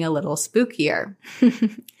something a little spookier.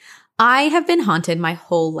 I have been haunted my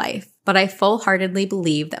whole life, but I full-heartedly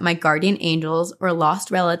believe that my guardian angels or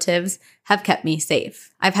lost relatives have kept me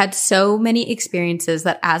safe. I've had so many experiences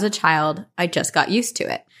that as a child, I just got used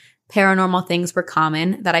to it. Paranormal things were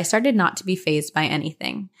common that I started not to be fazed by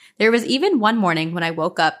anything. There was even one morning when I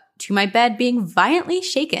woke up to my bed being violently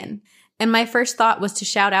shaken, and my first thought was to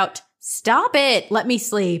shout out, "Stop it! Let me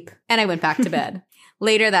sleep!" And I went back to bed.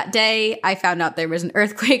 Later that day, I found out there was an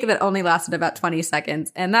earthquake that only lasted about 20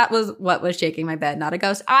 seconds, and that was what was shaking my bed, not a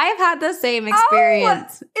ghost. I've had the same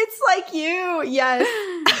experience. Oh, it's like you. Yes.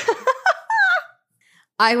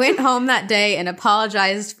 I went home that day and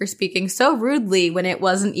apologized for speaking so rudely when it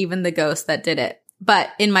wasn't even the ghost that did it.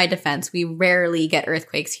 But in my defense, we rarely get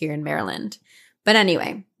earthquakes here in Maryland. But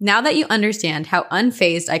anyway, now that you understand how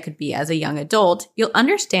unfazed I could be as a young adult, you'll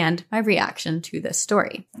understand my reaction to this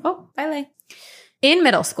story. Oh, bye, Lay. In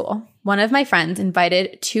middle school, one of my friends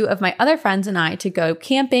invited 2 of my other friends and I to go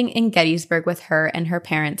camping in Gettysburg with her and her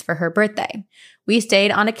parents for her birthday. We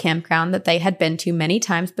stayed on a campground that they had been to many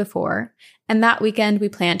times before, and that weekend we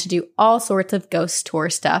planned to do all sorts of ghost tour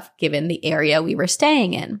stuff given the area we were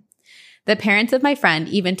staying in. The parents of my friend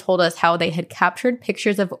even told us how they had captured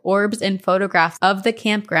pictures of orbs and photographs of the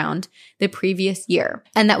campground the previous year,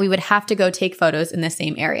 and that we would have to go take photos in the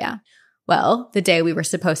same area. Well, the day we were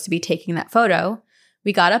supposed to be taking that photo,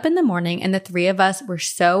 we got up in the morning and the 3 of us were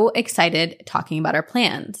so excited talking about our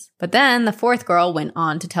plans. But then the 4th girl went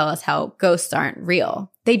on to tell us how ghosts aren't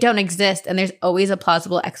real. They don't exist and there's always a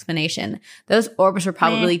plausible explanation. Those orbs were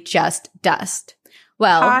probably just dust.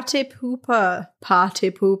 Well, Party pooper. Party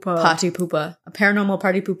pooper. A paranormal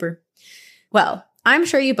party pooper. Well, I'm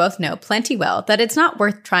sure you both know plenty well that it's not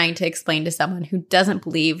worth trying to explain to someone who doesn't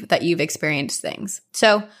believe that you've experienced things.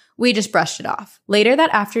 So we just brushed it off. Later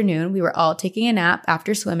that afternoon, we were all taking a nap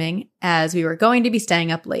after swimming as we were going to be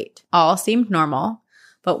staying up late. All seemed normal.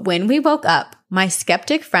 But when we woke up, my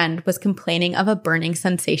skeptic friend was complaining of a burning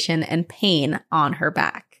sensation and pain on her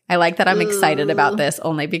back. I like that I'm excited about this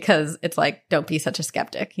only because it's like, don't be such a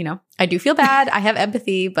skeptic, you know? I do feel bad. I have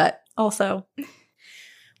empathy, but also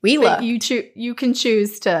we looked. You can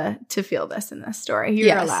choose to feel this in this story.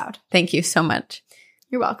 You're allowed. Thank you so much.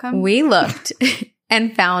 You're welcome. We looked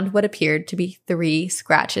and found what appeared to be 3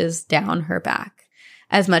 scratches down her back.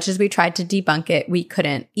 As much as we tried to debunk it, we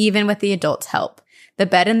couldn't, even with the adults' help. The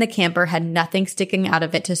bed in the camper had nothing sticking out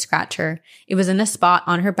of it to scratch her. It was in a spot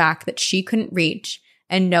on her back that she couldn't reach,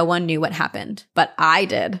 and no one knew what happened. But I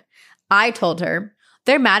did. I told her,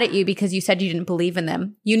 "They're mad at you because you said you didn't believe in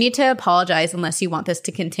them. You need to apologize unless you want this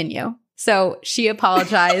to continue." So she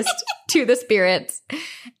apologized to the spirits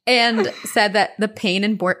and said that the pain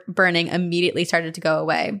and burning immediately started to go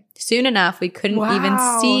away. Soon enough, we couldn't even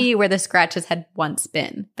see where the scratches had once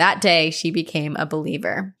been. That day, she became a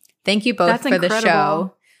believer. Thank you both for the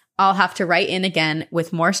show. I'll have to write in again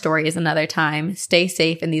with more stories another time. Stay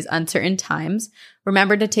safe in these uncertain times.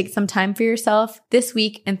 Remember to take some time for yourself this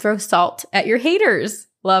week and throw salt at your haters.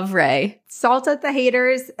 Love, Ray. Salt at the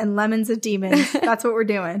haters and lemons at demons. That's what we're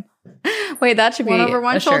doing. Wait, that should be one over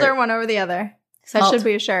one shoulder, shirt. One over the other. Salt, that should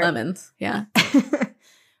be a shirt. Lemons. Yeah.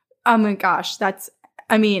 Oh my gosh.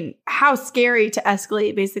 How scary to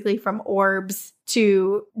escalate basically from orbs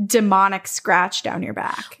to demonic scratch down your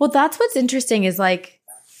back. Well, that's what's interesting is like,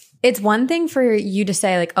 it's one thing for you to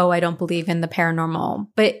say like, oh, I don't believe in the paranormal,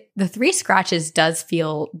 but the 3 scratches does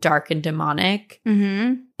feel dark and demonic.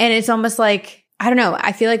 Mm-hmm. And it's almost like, I don't know.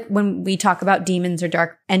 I feel like when we talk about demons or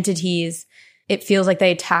dark entities, it feels like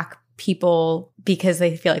they attack people because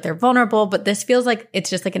they feel like they're vulnerable. But this feels like it's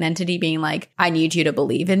just like an entity being like, I need you to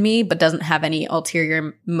believe in me, but doesn't have any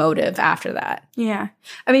ulterior motive after that. Yeah.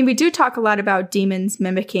 I mean, we do talk a lot about demons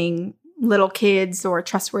mimicking little kids or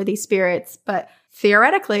trustworthy spirits, but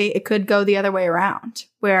theoretically, it could go the other way around,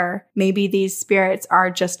 where maybe these spirits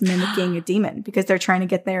are just mimicking a demon because they're trying to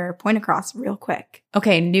get their point across real quick.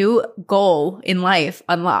 Okay, new goal in life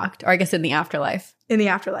unlocked, or I guess in the afterlife. In the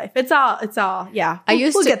afterlife. It's all, yeah.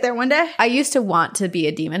 We'll get there one day. I used to want to be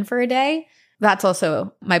a demon for a day. That's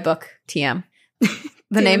also my book, TM.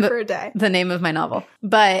 The name for a day. The name of my novel.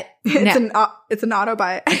 But it's an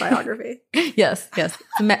autobiography. Yes.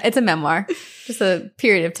 It's a memoir. Just a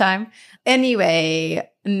period of time. Anyway,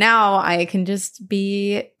 now I can just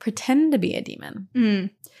pretend to be a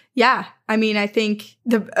demon. Yeah. I mean, I think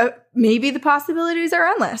maybe the possibilities are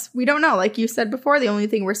endless. We don't know. Like you said before, the only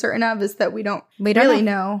thing we're certain of is that we don't really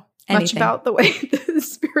know much about the way the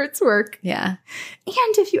spirits work. Yeah.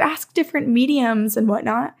 And if you ask different mediums and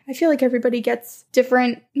whatnot, I feel like everybody gets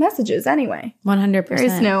different messages anyway. 100%. There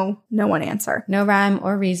is no one answer. No rhyme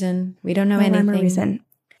or reason. We don't know anything. No rhyme or reason.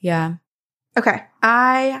 Yeah. Okay.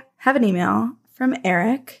 I have an email from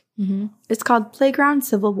Eric. Mm-hmm. It's called Playground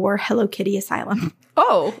Civil War Hello Kitty Asylum.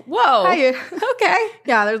 Oh, whoa. Hiya. Okay.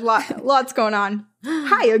 Yeah, there's lots going on.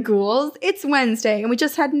 Hiya, ghouls. It's Wednesday, and we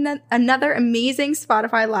just had another amazing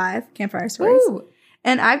Spotify Live Campfire Stories. Ooh.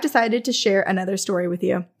 And I've decided to share another story with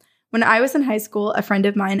you. When I was in high school, a friend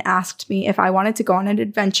of mine asked me if I wanted to go on an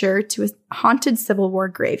adventure to a haunted Civil War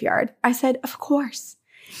graveyard. I said, of course.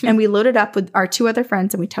 And we loaded up with our 2 other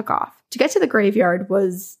friends, and we took off. To get to the graveyard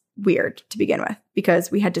was weird to begin with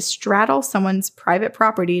because we had to straddle someone's private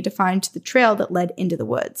property to find the trail that led into the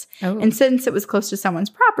woods. Oh. And since it was close to someone's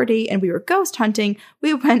property and we were ghost hunting,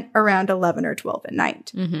 we went around 11 or 12 at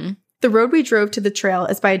night. Mm-hmm. The road we drove to the trail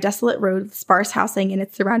is by a desolate road with sparse housing, and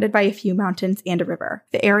it's surrounded by a few mountains and a river.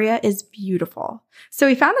 The area is beautiful. So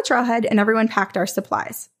we found the trailhead and everyone packed our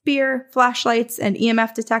supplies. Beer, flashlights, an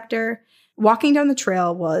EMF detector. Walking down the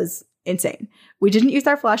trail was insane. We didn't use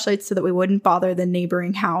our flashlights so that we wouldn't bother the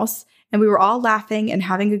neighboring house. And we were all laughing and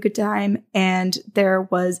having a good time. And there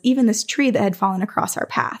was even this tree that had fallen across our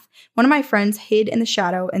path. One of my friends hid in the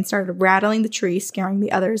shadow and started rattling the tree, scaring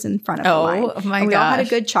the others in front of the line. Oh my gosh. We all had a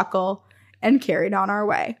good chuckle and carried on our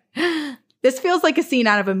way. This feels like a scene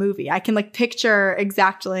out of a movie. I can picture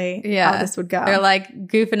exactly how this would go. They're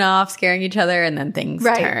goofing off, scaring each other, and then things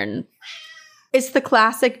turn. It's the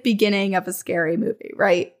classic beginning of a scary movie,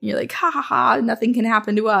 right? You're like, ha ha ha, nothing can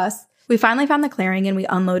happen to us. We finally found the clearing and we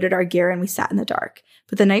unloaded our gear and we sat in the dark.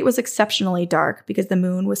 But the night was exceptionally dark because the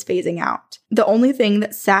moon was phasing out. The only thing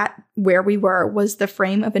that sat where we were was the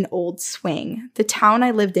frame of an old swing. The town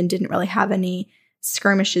I lived in didn't really have any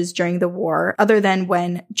skirmishes during the war, other than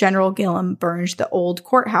when General Gillum burned the old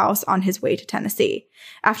courthouse on his way to Tennessee.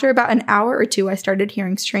 After about an hour or 2, I started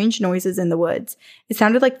hearing strange noises in the woods. It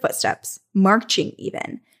sounded like footsteps, marching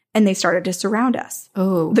even, and they started to surround us.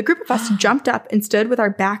 Oh. The group of us jumped up and stood with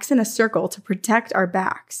our backs in a circle to protect our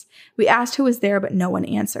backs. We asked who was there, but no one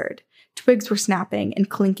answered. Twigs were snapping and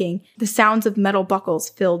clinking. The sounds of metal buckles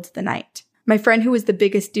filled the night. My friend, who was the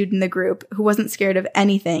biggest dude in the group, who wasn't scared of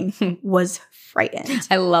anything, was frightened.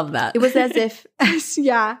 I love that. It was as if,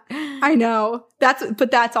 yeah, I know. But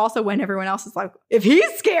that's also when everyone else is like, if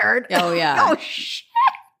he's scared. Oh, yeah. Oh, shit.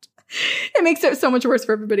 It makes it so much worse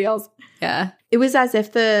for everybody else. Yeah. It was as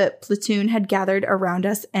if the platoon had gathered around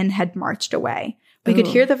us and had marched away. We could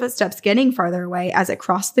hear the footsteps getting farther away as it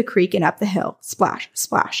crossed the creek and up the hill. Splash,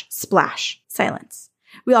 splash, splash. Silence.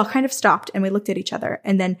 We all kind of stopped and we looked at each other,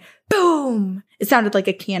 and then boom! It sounded like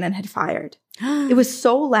a cannon had fired. It was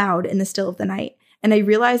so loud in the still of the night, and I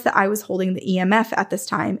realized that I was holding the EMF at this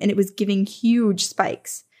time, and it was giving huge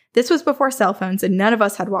spikes. This was before cell phones, and none of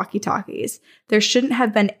us had walkie-talkies. There shouldn't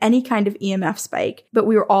have been any kind of EMF spike, but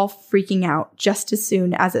we were all freaking out just as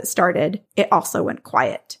soon as it started. It also went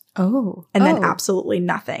quiet. Oh. And then absolutely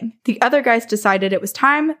nothing. The other guys decided it was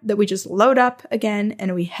time that we just load up again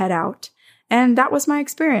and we head out. And that was my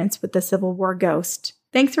experience with the Civil War ghost.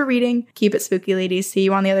 Thanks for reading. Keep it spooky, ladies. See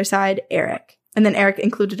you on the other side, Eric. And then Eric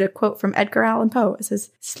included a quote from Edgar Allan Poe. It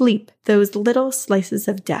says, "Sleep, those little slices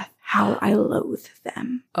of death. How I loathe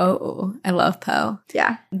them." Oh, I love Poe.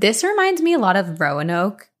 Yeah. This reminds me a lot of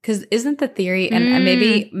Roanoke, because isn't the theory, and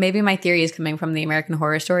maybe my theory is coming from the American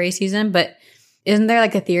Horror Story season, but isn't there a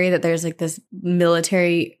theory that there's this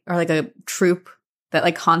military or a troop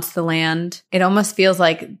that haunts the land? It almost feels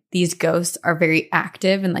like these ghosts are very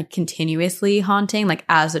active and continuously haunting,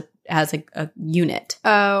 as a unit.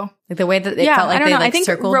 Oh, the way that it felt like they I think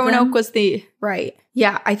circled Roanoke them. was the right.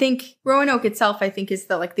 Yeah, I think Roanoke itself, is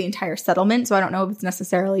the the entire settlement. So I don't know if it's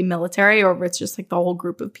necessarily military or if it's just the whole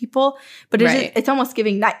group of people. But it's almost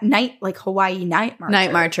giving night Hawaii night marchers.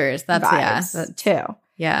 Night marchers. That's vibes, too.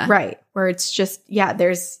 Yeah. Right. Where it's just,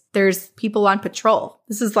 there's people on patrol.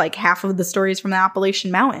 This is like half of the stories from the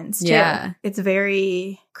Appalachian Mountains too. Yeah. It's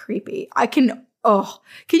very creepy. Can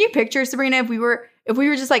you picture, Sabrina, if we were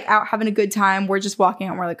just like out having a good time, we're just walking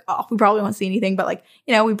out and we're like, oh, we probably won't see anything, but like,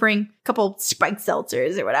 we bring a couple spiked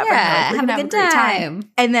seltzers or whatever. Yeah, have a good time.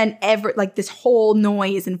 And then this whole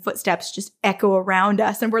noise and footsteps just echo around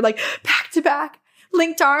us, and we're like back to back,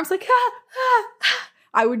 linked arms, like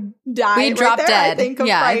I would die. We'd drop there, dead.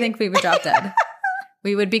 I think we would drop dead.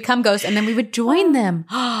 We would become ghosts, and then we would join them.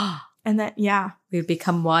 And then we would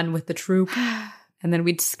become one with the troop, and then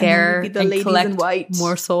we'd scare and ladies collect in white.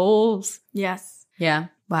 more souls. Yes. Yeah.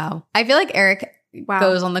 Wow. I feel like Eric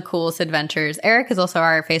goes on the coolest adventures. Eric is also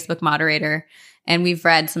our Facebook moderator, and we've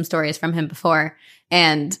read some stories from him before,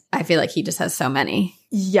 and I feel like he just has so many.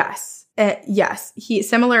 Yes. Yes. He,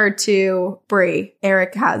 similar to Brie,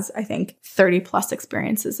 Eric has, I think, 30 plus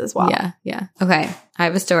experiences as well. Yeah. Yeah. Okay. I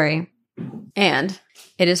have a story, and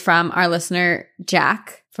it is from our listener,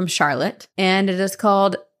 Jack from Charlotte, and it is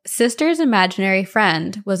called Sister's Imaginary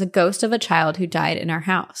Friend Was a Ghost of a Child Who Died in Our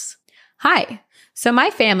House. Hi. So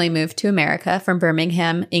my family moved to America from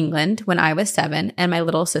Birmingham, England when I was 7 and my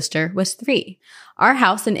little sister was 3. Our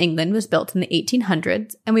house in England was built in the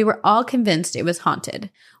 1800s, and we were all convinced it was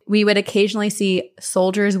haunted. We would occasionally see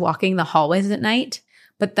soldiers walking the hallways at night,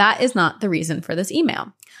 but that is not the reason for this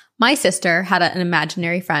email. My sister had an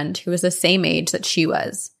imaginary friend who was the same age that she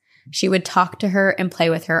was. She would talk to her and play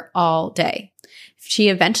with her all day. She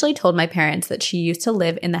eventually told my parents that she used to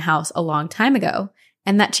live in the house a long time ago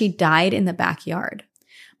and that she died in the backyard.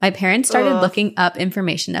 My parents started looking up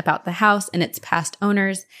information about the house and its past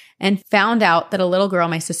owners and found out that a little girl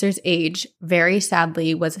my sister's age, very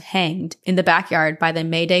sadly, was hanged in the backyard by the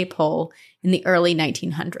Mayday pole in the early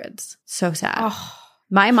 1900s. So sad.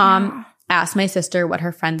 My mom asked my sister what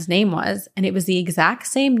her friend's name was, and it was the exact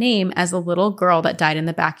same name as the little girl that died in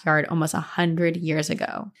the backyard almost 100 years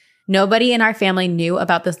ago. Nobody in our family knew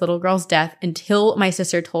about this little girl's death until my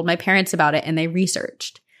sister told my parents about it and they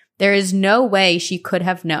researched. There is no way she could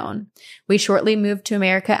have known. We shortly moved to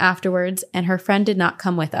America afterwards, and her friend did not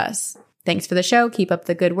come with us. Thanks for the show. Keep up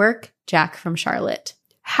the good work. Jack from Charlotte.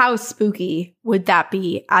 How spooky would that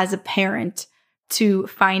be as a parent to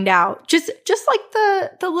find out? Just like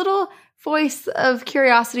the little voice of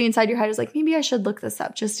curiosity inside your head is like, maybe I should look this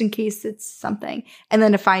up just in case it's something. And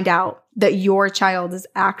then to find out that your child is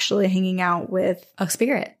actually hanging out with a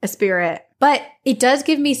spirit. But it does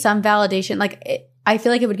give me some validation. I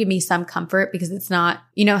feel like it would give me some comfort because it's not,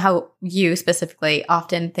 you know how you specifically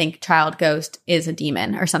often think child ghost is a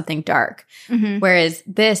demon or something dark. Mm-hmm. Whereas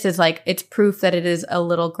this is like, it's proof that it is a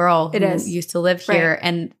little girl who used to live here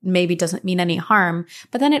and maybe doesn't mean any harm.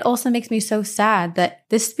 But then it also makes me so sad that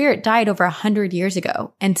this spirit died over 100 years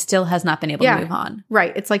ago and still has not been able to move on.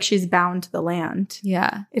 Right. It's like she's bound to the land.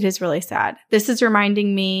 Yeah. It is really sad. This is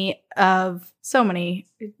reminding me of so many.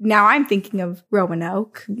 Now I'm thinking of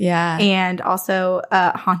Roanoke. Yeah. And also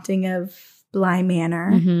Haunting of Bly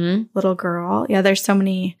Manor, little girl. Yeah, there's so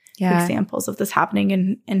many examples of this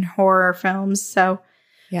happening in horror films. So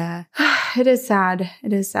yeah, it is sad.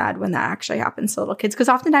 It is sad when that actually happens to little kids because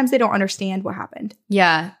oftentimes they don't understand what happened.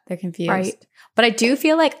 Yeah, they're confused. Right. But I do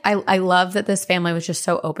feel like I love that this family was just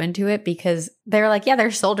so open to it because they're like, yeah,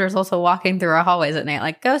 there's soldiers also walking through our hallways at night.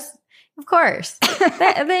 Like ghosts, of course.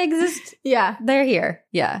 they exist. Yeah. They're here.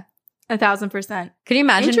 Yeah. 1,000%. Can you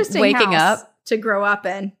imagine waking up? To grow up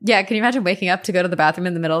in. Yeah. Can you imagine waking up to go to the bathroom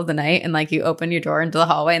in the middle of the night and like you open your door into the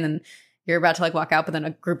hallway and then you're about to like walk out, but then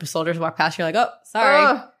a group of soldiers walk past you like, oh,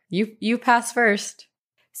 sorry. You pass first.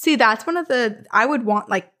 See, that's one of I would want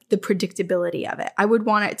like the predictability of it. I would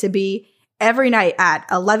want it to be every night at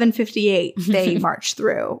 11:58 they march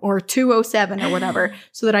through or 2:07 or whatever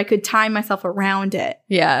so that I could time myself around it.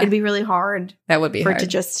 Yeah. It'd be really hard. That would be for hard. It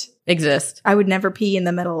to just exist. I would never pee in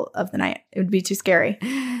the middle of the night. It would be too scary.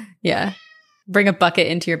 Yeah. Bring a bucket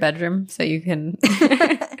into your bedroom so you can.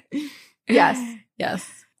 Yes. Yes.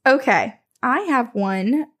 Okay. I have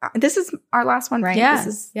one. This is our last one, right? Yeah. This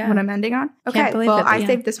is what I'm ending on. Okay. Well, I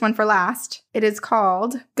saved this one for last. It is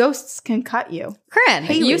called Ghosts Can Cut You. Corinne,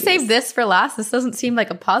 you saved this for last. This doesn't seem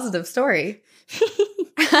like a positive story.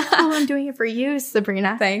 Well, I'm doing it for you,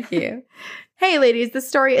 Sabrina. Thank you. Hey, ladies, this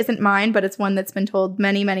story isn't mine, but it's one that's been told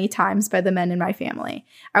many, many times by the men in my family.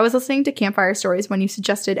 I was listening to Campfire Stories when you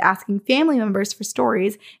suggested asking family members for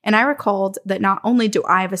stories, and I recalled that not only do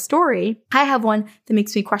I have a story, I have one that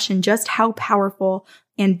makes me question just how powerful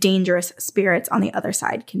and dangerous spirits on the other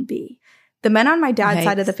side can be. The men on my dad's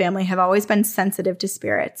side of the family have always been sensitive to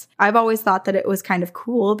spirits. I've always thought that it was kind of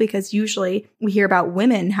cool because usually we hear about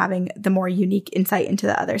women having the more unique insight into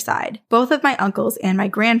the other side. Both of my uncles and my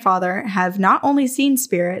grandfather have not only seen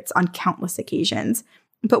spirits on countless occasions,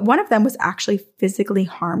 but one of them was actually physically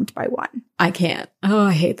harmed by one. I can't. Oh,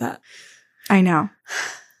 I hate that. I know.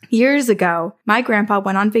 Years ago, my grandpa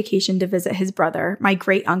went on vacation to visit his brother, my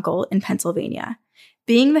great uncle, in Pennsylvania.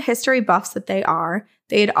 Being the history buffs that they are,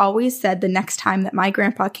 they had always said the next time that my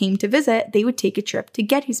grandpa came to visit, they would take a trip to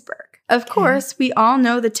Gettysburg. Of course, we all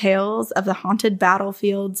know the tales of the haunted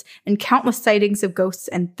battlefields and countless sightings of ghosts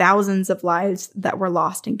and thousands of lives that were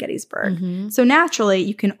lost in Gettysburg. Mm-hmm. So naturally,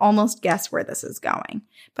 you can almost guess where this is going.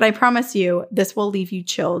 But I promise you, this will leave you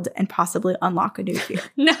chilled and possibly unlock a new fear.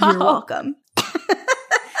 No. You're welcome.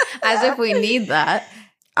 As if we need that.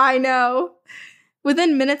 I know.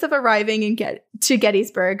 Within minutes of arriving to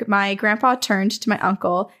Gettysburg, my grandpa turned to my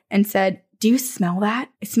uncle and said, "Do you smell that?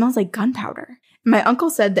 It smells like gunpowder." My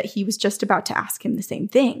uncle said that he was just about to ask him the same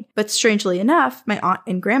thing. But strangely enough, my aunt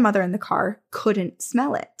and grandmother in the car couldn't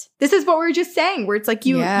smell it. This is what we were just saying, where it's like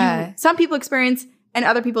you some people experience and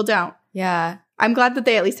other people don't. Yeah. I'm glad that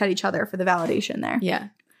they at least had each other for the validation there. Yeah.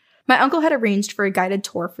 My uncle had arranged for a guided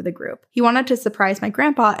tour for the group. He wanted to surprise my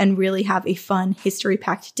grandpa and really have a fun,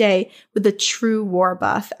 history-packed day with a true war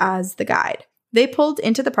buff as the guide. They pulled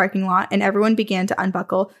into the parking lot and everyone began to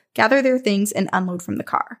unbuckle, gather their things, and unload from the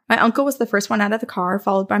car. My uncle was the first one out of the car,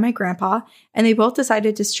 followed by my grandpa, and they both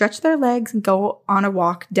decided to stretch their legs and go on a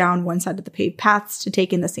walk down one side of the paved paths to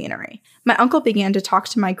take in the scenery. My uncle began to talk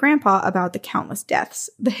to my grandpa about the countless deaths,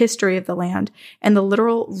 the history of the land, and the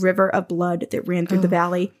literal river of blood that ran through the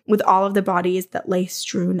valley with all of the bodies that lay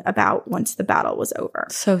strewn about once the battle was over.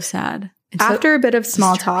 So sad. After a bit of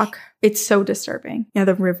small talk, it's so disturbing. Yeah,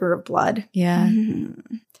 the river of blood. Yeah.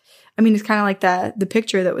 Mm-hmm. I mean, it's kind of like the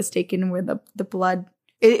picture that was taken where the blood,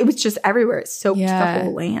 it was just everywhere. It soaked the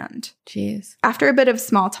whole land. Jeez. After a bit of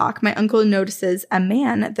small talk, my uncle notices a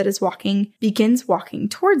man that begins walking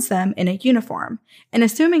towards them in a uniform. And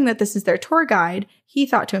assuming that this is their tour guide, he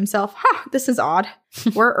thought to himself, this is odd.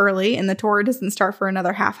 We're early and the tour doesn't start for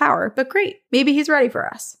another half hour, but great. Maybe he's ready for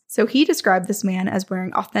us. So he described this man as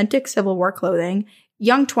wearing authentic Civil War clothing,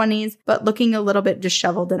 young 20s, but looking a little bit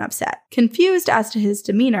disheveled and upset. Confused as to his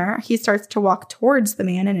demeanor, he starts to walk towards the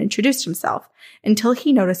man and introduce himself until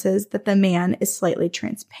he notices that the man is slightly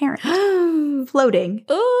transparent, floating,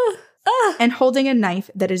 and holding a knife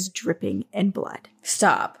that is dripping in blood.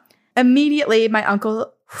 Stop. Immediately, my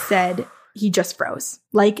uncle said he just froze,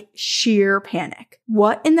 like sheer panic.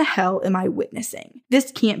 What in the hell am I witnessing? This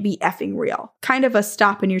can't be effing real. Kind of a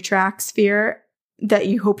stop in your tracks fear that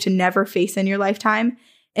you hope to never face in your lifetime.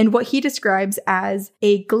 And what he describes as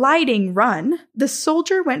a gliding run, the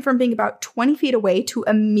soldier went from being about 20 feet away to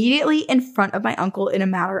immediately in front of my uncle in a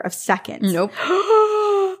matter of seconds. Nope.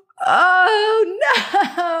 Oh,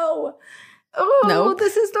 no. Oh, nope.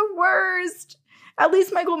 This is the worst. At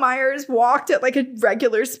least Michael Myers walked at like a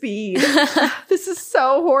regular speed. This is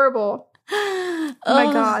so horrible. Oh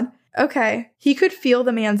my God. Okay. He could feel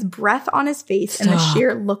the man's breath on his face and the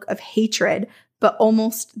sheer look of hatred, but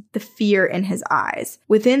almost the fear in his eyes.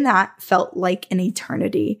 Within that felt like an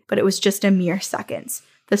eternity, but it was just a mere seconds.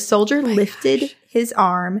 The soldier lifted his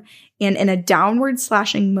arm, and in a downward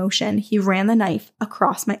slashing motion, he ran the knife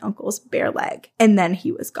across my uncle's bare leg, and then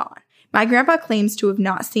he was gone. My grandpa claims to have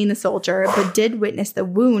not seen the soldier, but did witness the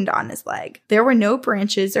wound on his leg. There were no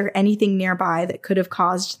branches or anything nearby that could have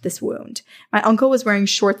caused this wound. My uncle was wearing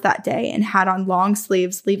shorts that day and had on long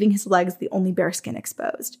sleeves, leaving his legs the only bare skin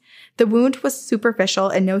exposed. The wound was superficial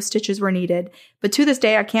and no stitches were needed, but to this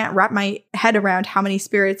day I can't wrap my head around how many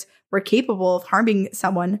spirits were capable of harming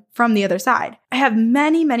someone from the other side. I have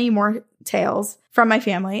many, many more tales from my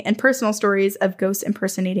family and personal stories of ghosts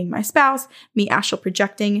impersonating my spouse, me astral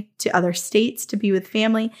projecting to other states to be with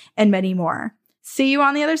family, and many more. See you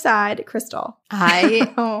on the other side, Crystal.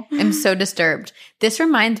 I am so disturbed. This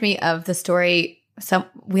reminds me of the story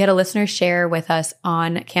we had a listener share with us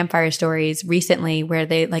on Campfire Stories recently where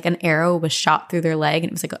they like an arrow was shot through their leg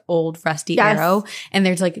and it was like an old rusty arrow. And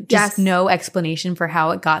there's like just no explanation for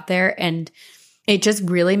how it got there. And it just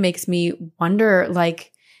really makes me wonder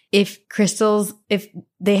like if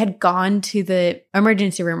they had gone to the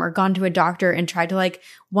emergency room or gone to a doctor and tried to like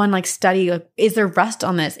study, like, is there rust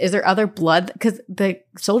on this? Is there other blood? Because the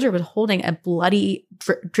soldier was holding a bloody,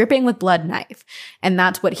 dripping with blood knife. And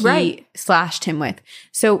that's what he slashed him with.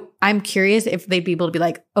 So I'm curious if they'd be able to be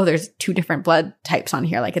like, oh, there's two different blood types on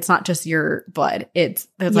here. Like it's not just your blood. There's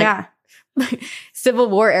like Civil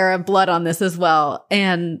War era blood on this as well.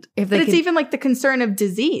 And if they but it's even like the concern of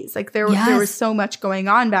disease. Like there was so much going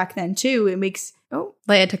on back then too. It makes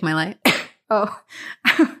Leia took my light.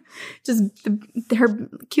 Just her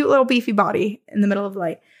cute little beefy body in the middle of the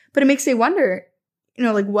light. But it makes me wonder,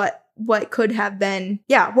 like what could have been.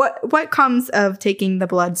 Yeah, what comes of taking the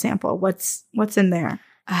blood sample? What's in there?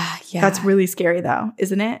 Yeah, that's really scary though,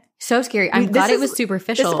 isn't it? So scary. I'm glad it was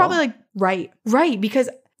superficial. This is probably like right because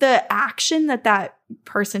the action that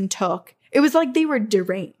person took, it was like they were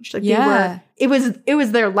deranged. Like it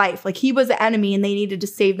was their life. Like he was the enemy and they needed to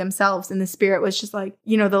save themselves. And the spirit was just like,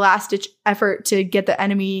 the last ditch effort to get the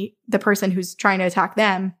enemy, the person who's trying to attack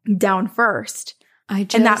them, down first.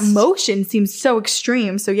 And that motion seems so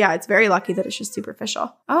extreme. So yeah, it's very lucky that it's just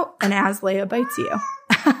superficial. Oh, and as Leia bites you.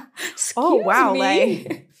 Oh, wow,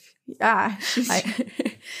 Leia. Yeah.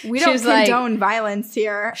 We don't condone violence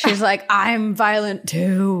here. She's like, I'm violent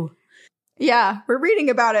too. Yeah, we're reading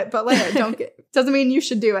about it, but Leia, doesn't mean you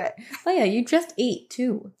should do it. Leia, you just ate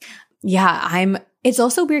too. Yeah, it's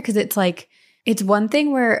also weird because it's like, it's one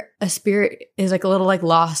thing where a spirit is like a little like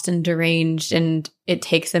lost and deranged and it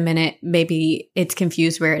takes a minute. Maybe it's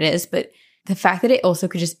confused where it is, but the fact that it also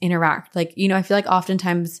could just interact, like, I feel like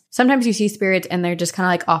sometimes you see spirits and they're just kind of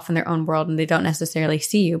like off in their own world and they don't necessarily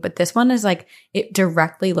see you. But this one is like, it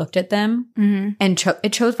directly looked at them and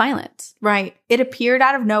it chose violence. Right. It appeared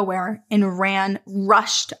out of nowhere and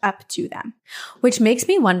rushed up to them. Which makes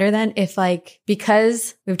me wonder then if like,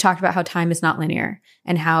 because we've talked about how time is not linear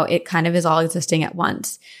and how it kind of is all existing at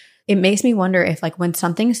once, it makes me wonder if like when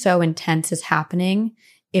something so intense is happening,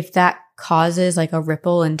 if that causes like a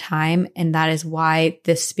ripple in time. And that is why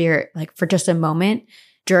this spirit, like for just a moment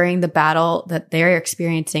during the battle that they're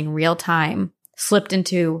experiencing real time, slipped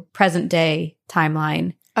into present day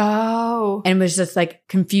timeline. Oh. And was just like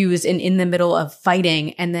confused and in the middle of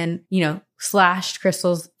fighting and then, slashed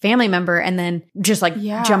Crystal's family member and then just like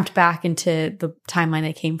jumped back into the timeline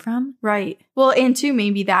they came from. Right. Well, and too,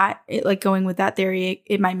 maybe going with that theory,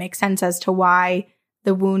 it might make sense as to why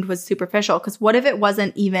the wound was superficial. Because what if it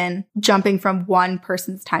wasn't even jumping from one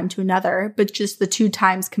person's time to another, but just the two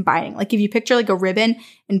times combining? Like if you picture like a ribbon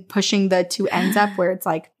and pushing the two ends up where it's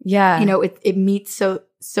like, it meets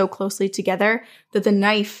so closely together that the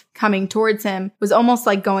knife coming towards him was almost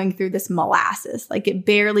like going through this molasses. Like it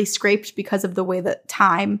barely scraped because of the way that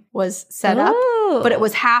time was set up, but it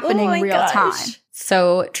was happening real time.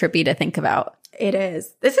 So trippy to think about. It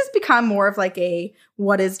is. This has become more of like a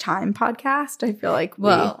what is time podcast. I feel like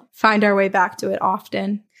we find our way back to it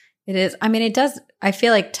often. It is. I mean, it does. I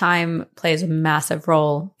feel like time plays a massive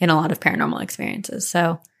role in a lot of paranormal experiences.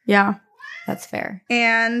 So yeah, that's fair.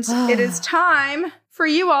 And it is time for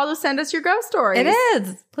you all to send us your ghost stories. It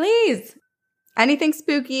is. Please. Anything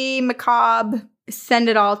spooky, macabre, send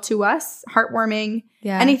it all to us. Heartwarming.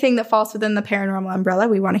 Yeah. Anything that falls within the paranormal umbrella,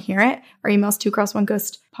 we want to hear it. Our email's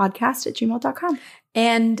 2girls1ghostpodcast@gmail.com.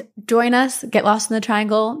 And join us. Get lost in the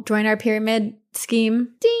triangle. Join our pyramid scheme.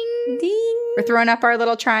 Ding. Ding. We're throwing up our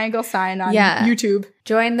little triangle sign on YouTube.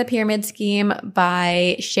 Join the pyramid scheme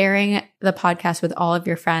by sharing the podcast with all of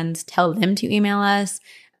your friends. Tell them to email us.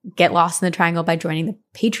 Get lost in the triangle by joining the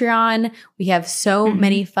Patreon. We have so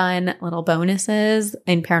many fun little bonuses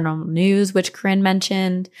in paranormal news, which Corinne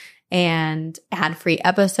mentioned, and ad-free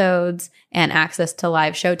episodes and access to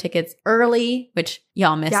live show tickets early, which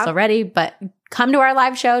y'all missed already, but come to our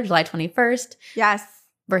live show July 21st. Yes.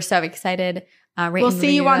 We're so excited. We'll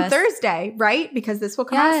see you on Thursday, right? Because this will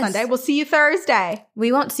come out Sunday. We'll see you Thursday.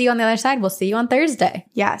 We won't see you on the other side. We'll see you on Thursday.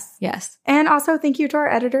 Yes. Yes. And also thank you to our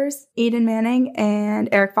editors, Aiden Manning and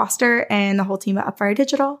Eric Foster and the whole team at Upfire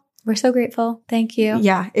Digital. We're so grateful. Thank you.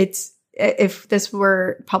 Yeah. If this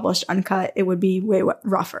were published uncut, it would be way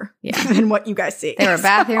rougher than what you guys see. There were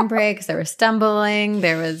bathroom breaks. There was stumbling.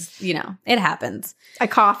 There was, it happens. I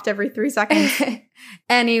coughed every 3 seconds.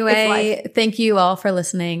 Anyway, thank you all for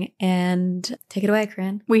listening and take it away,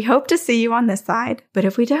 Corinne. We hope to see you on this side, but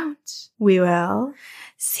if we don't, we will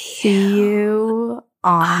see you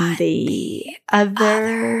on the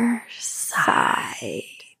other side.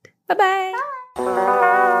 Bye-bye.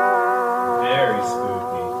 Very spooky.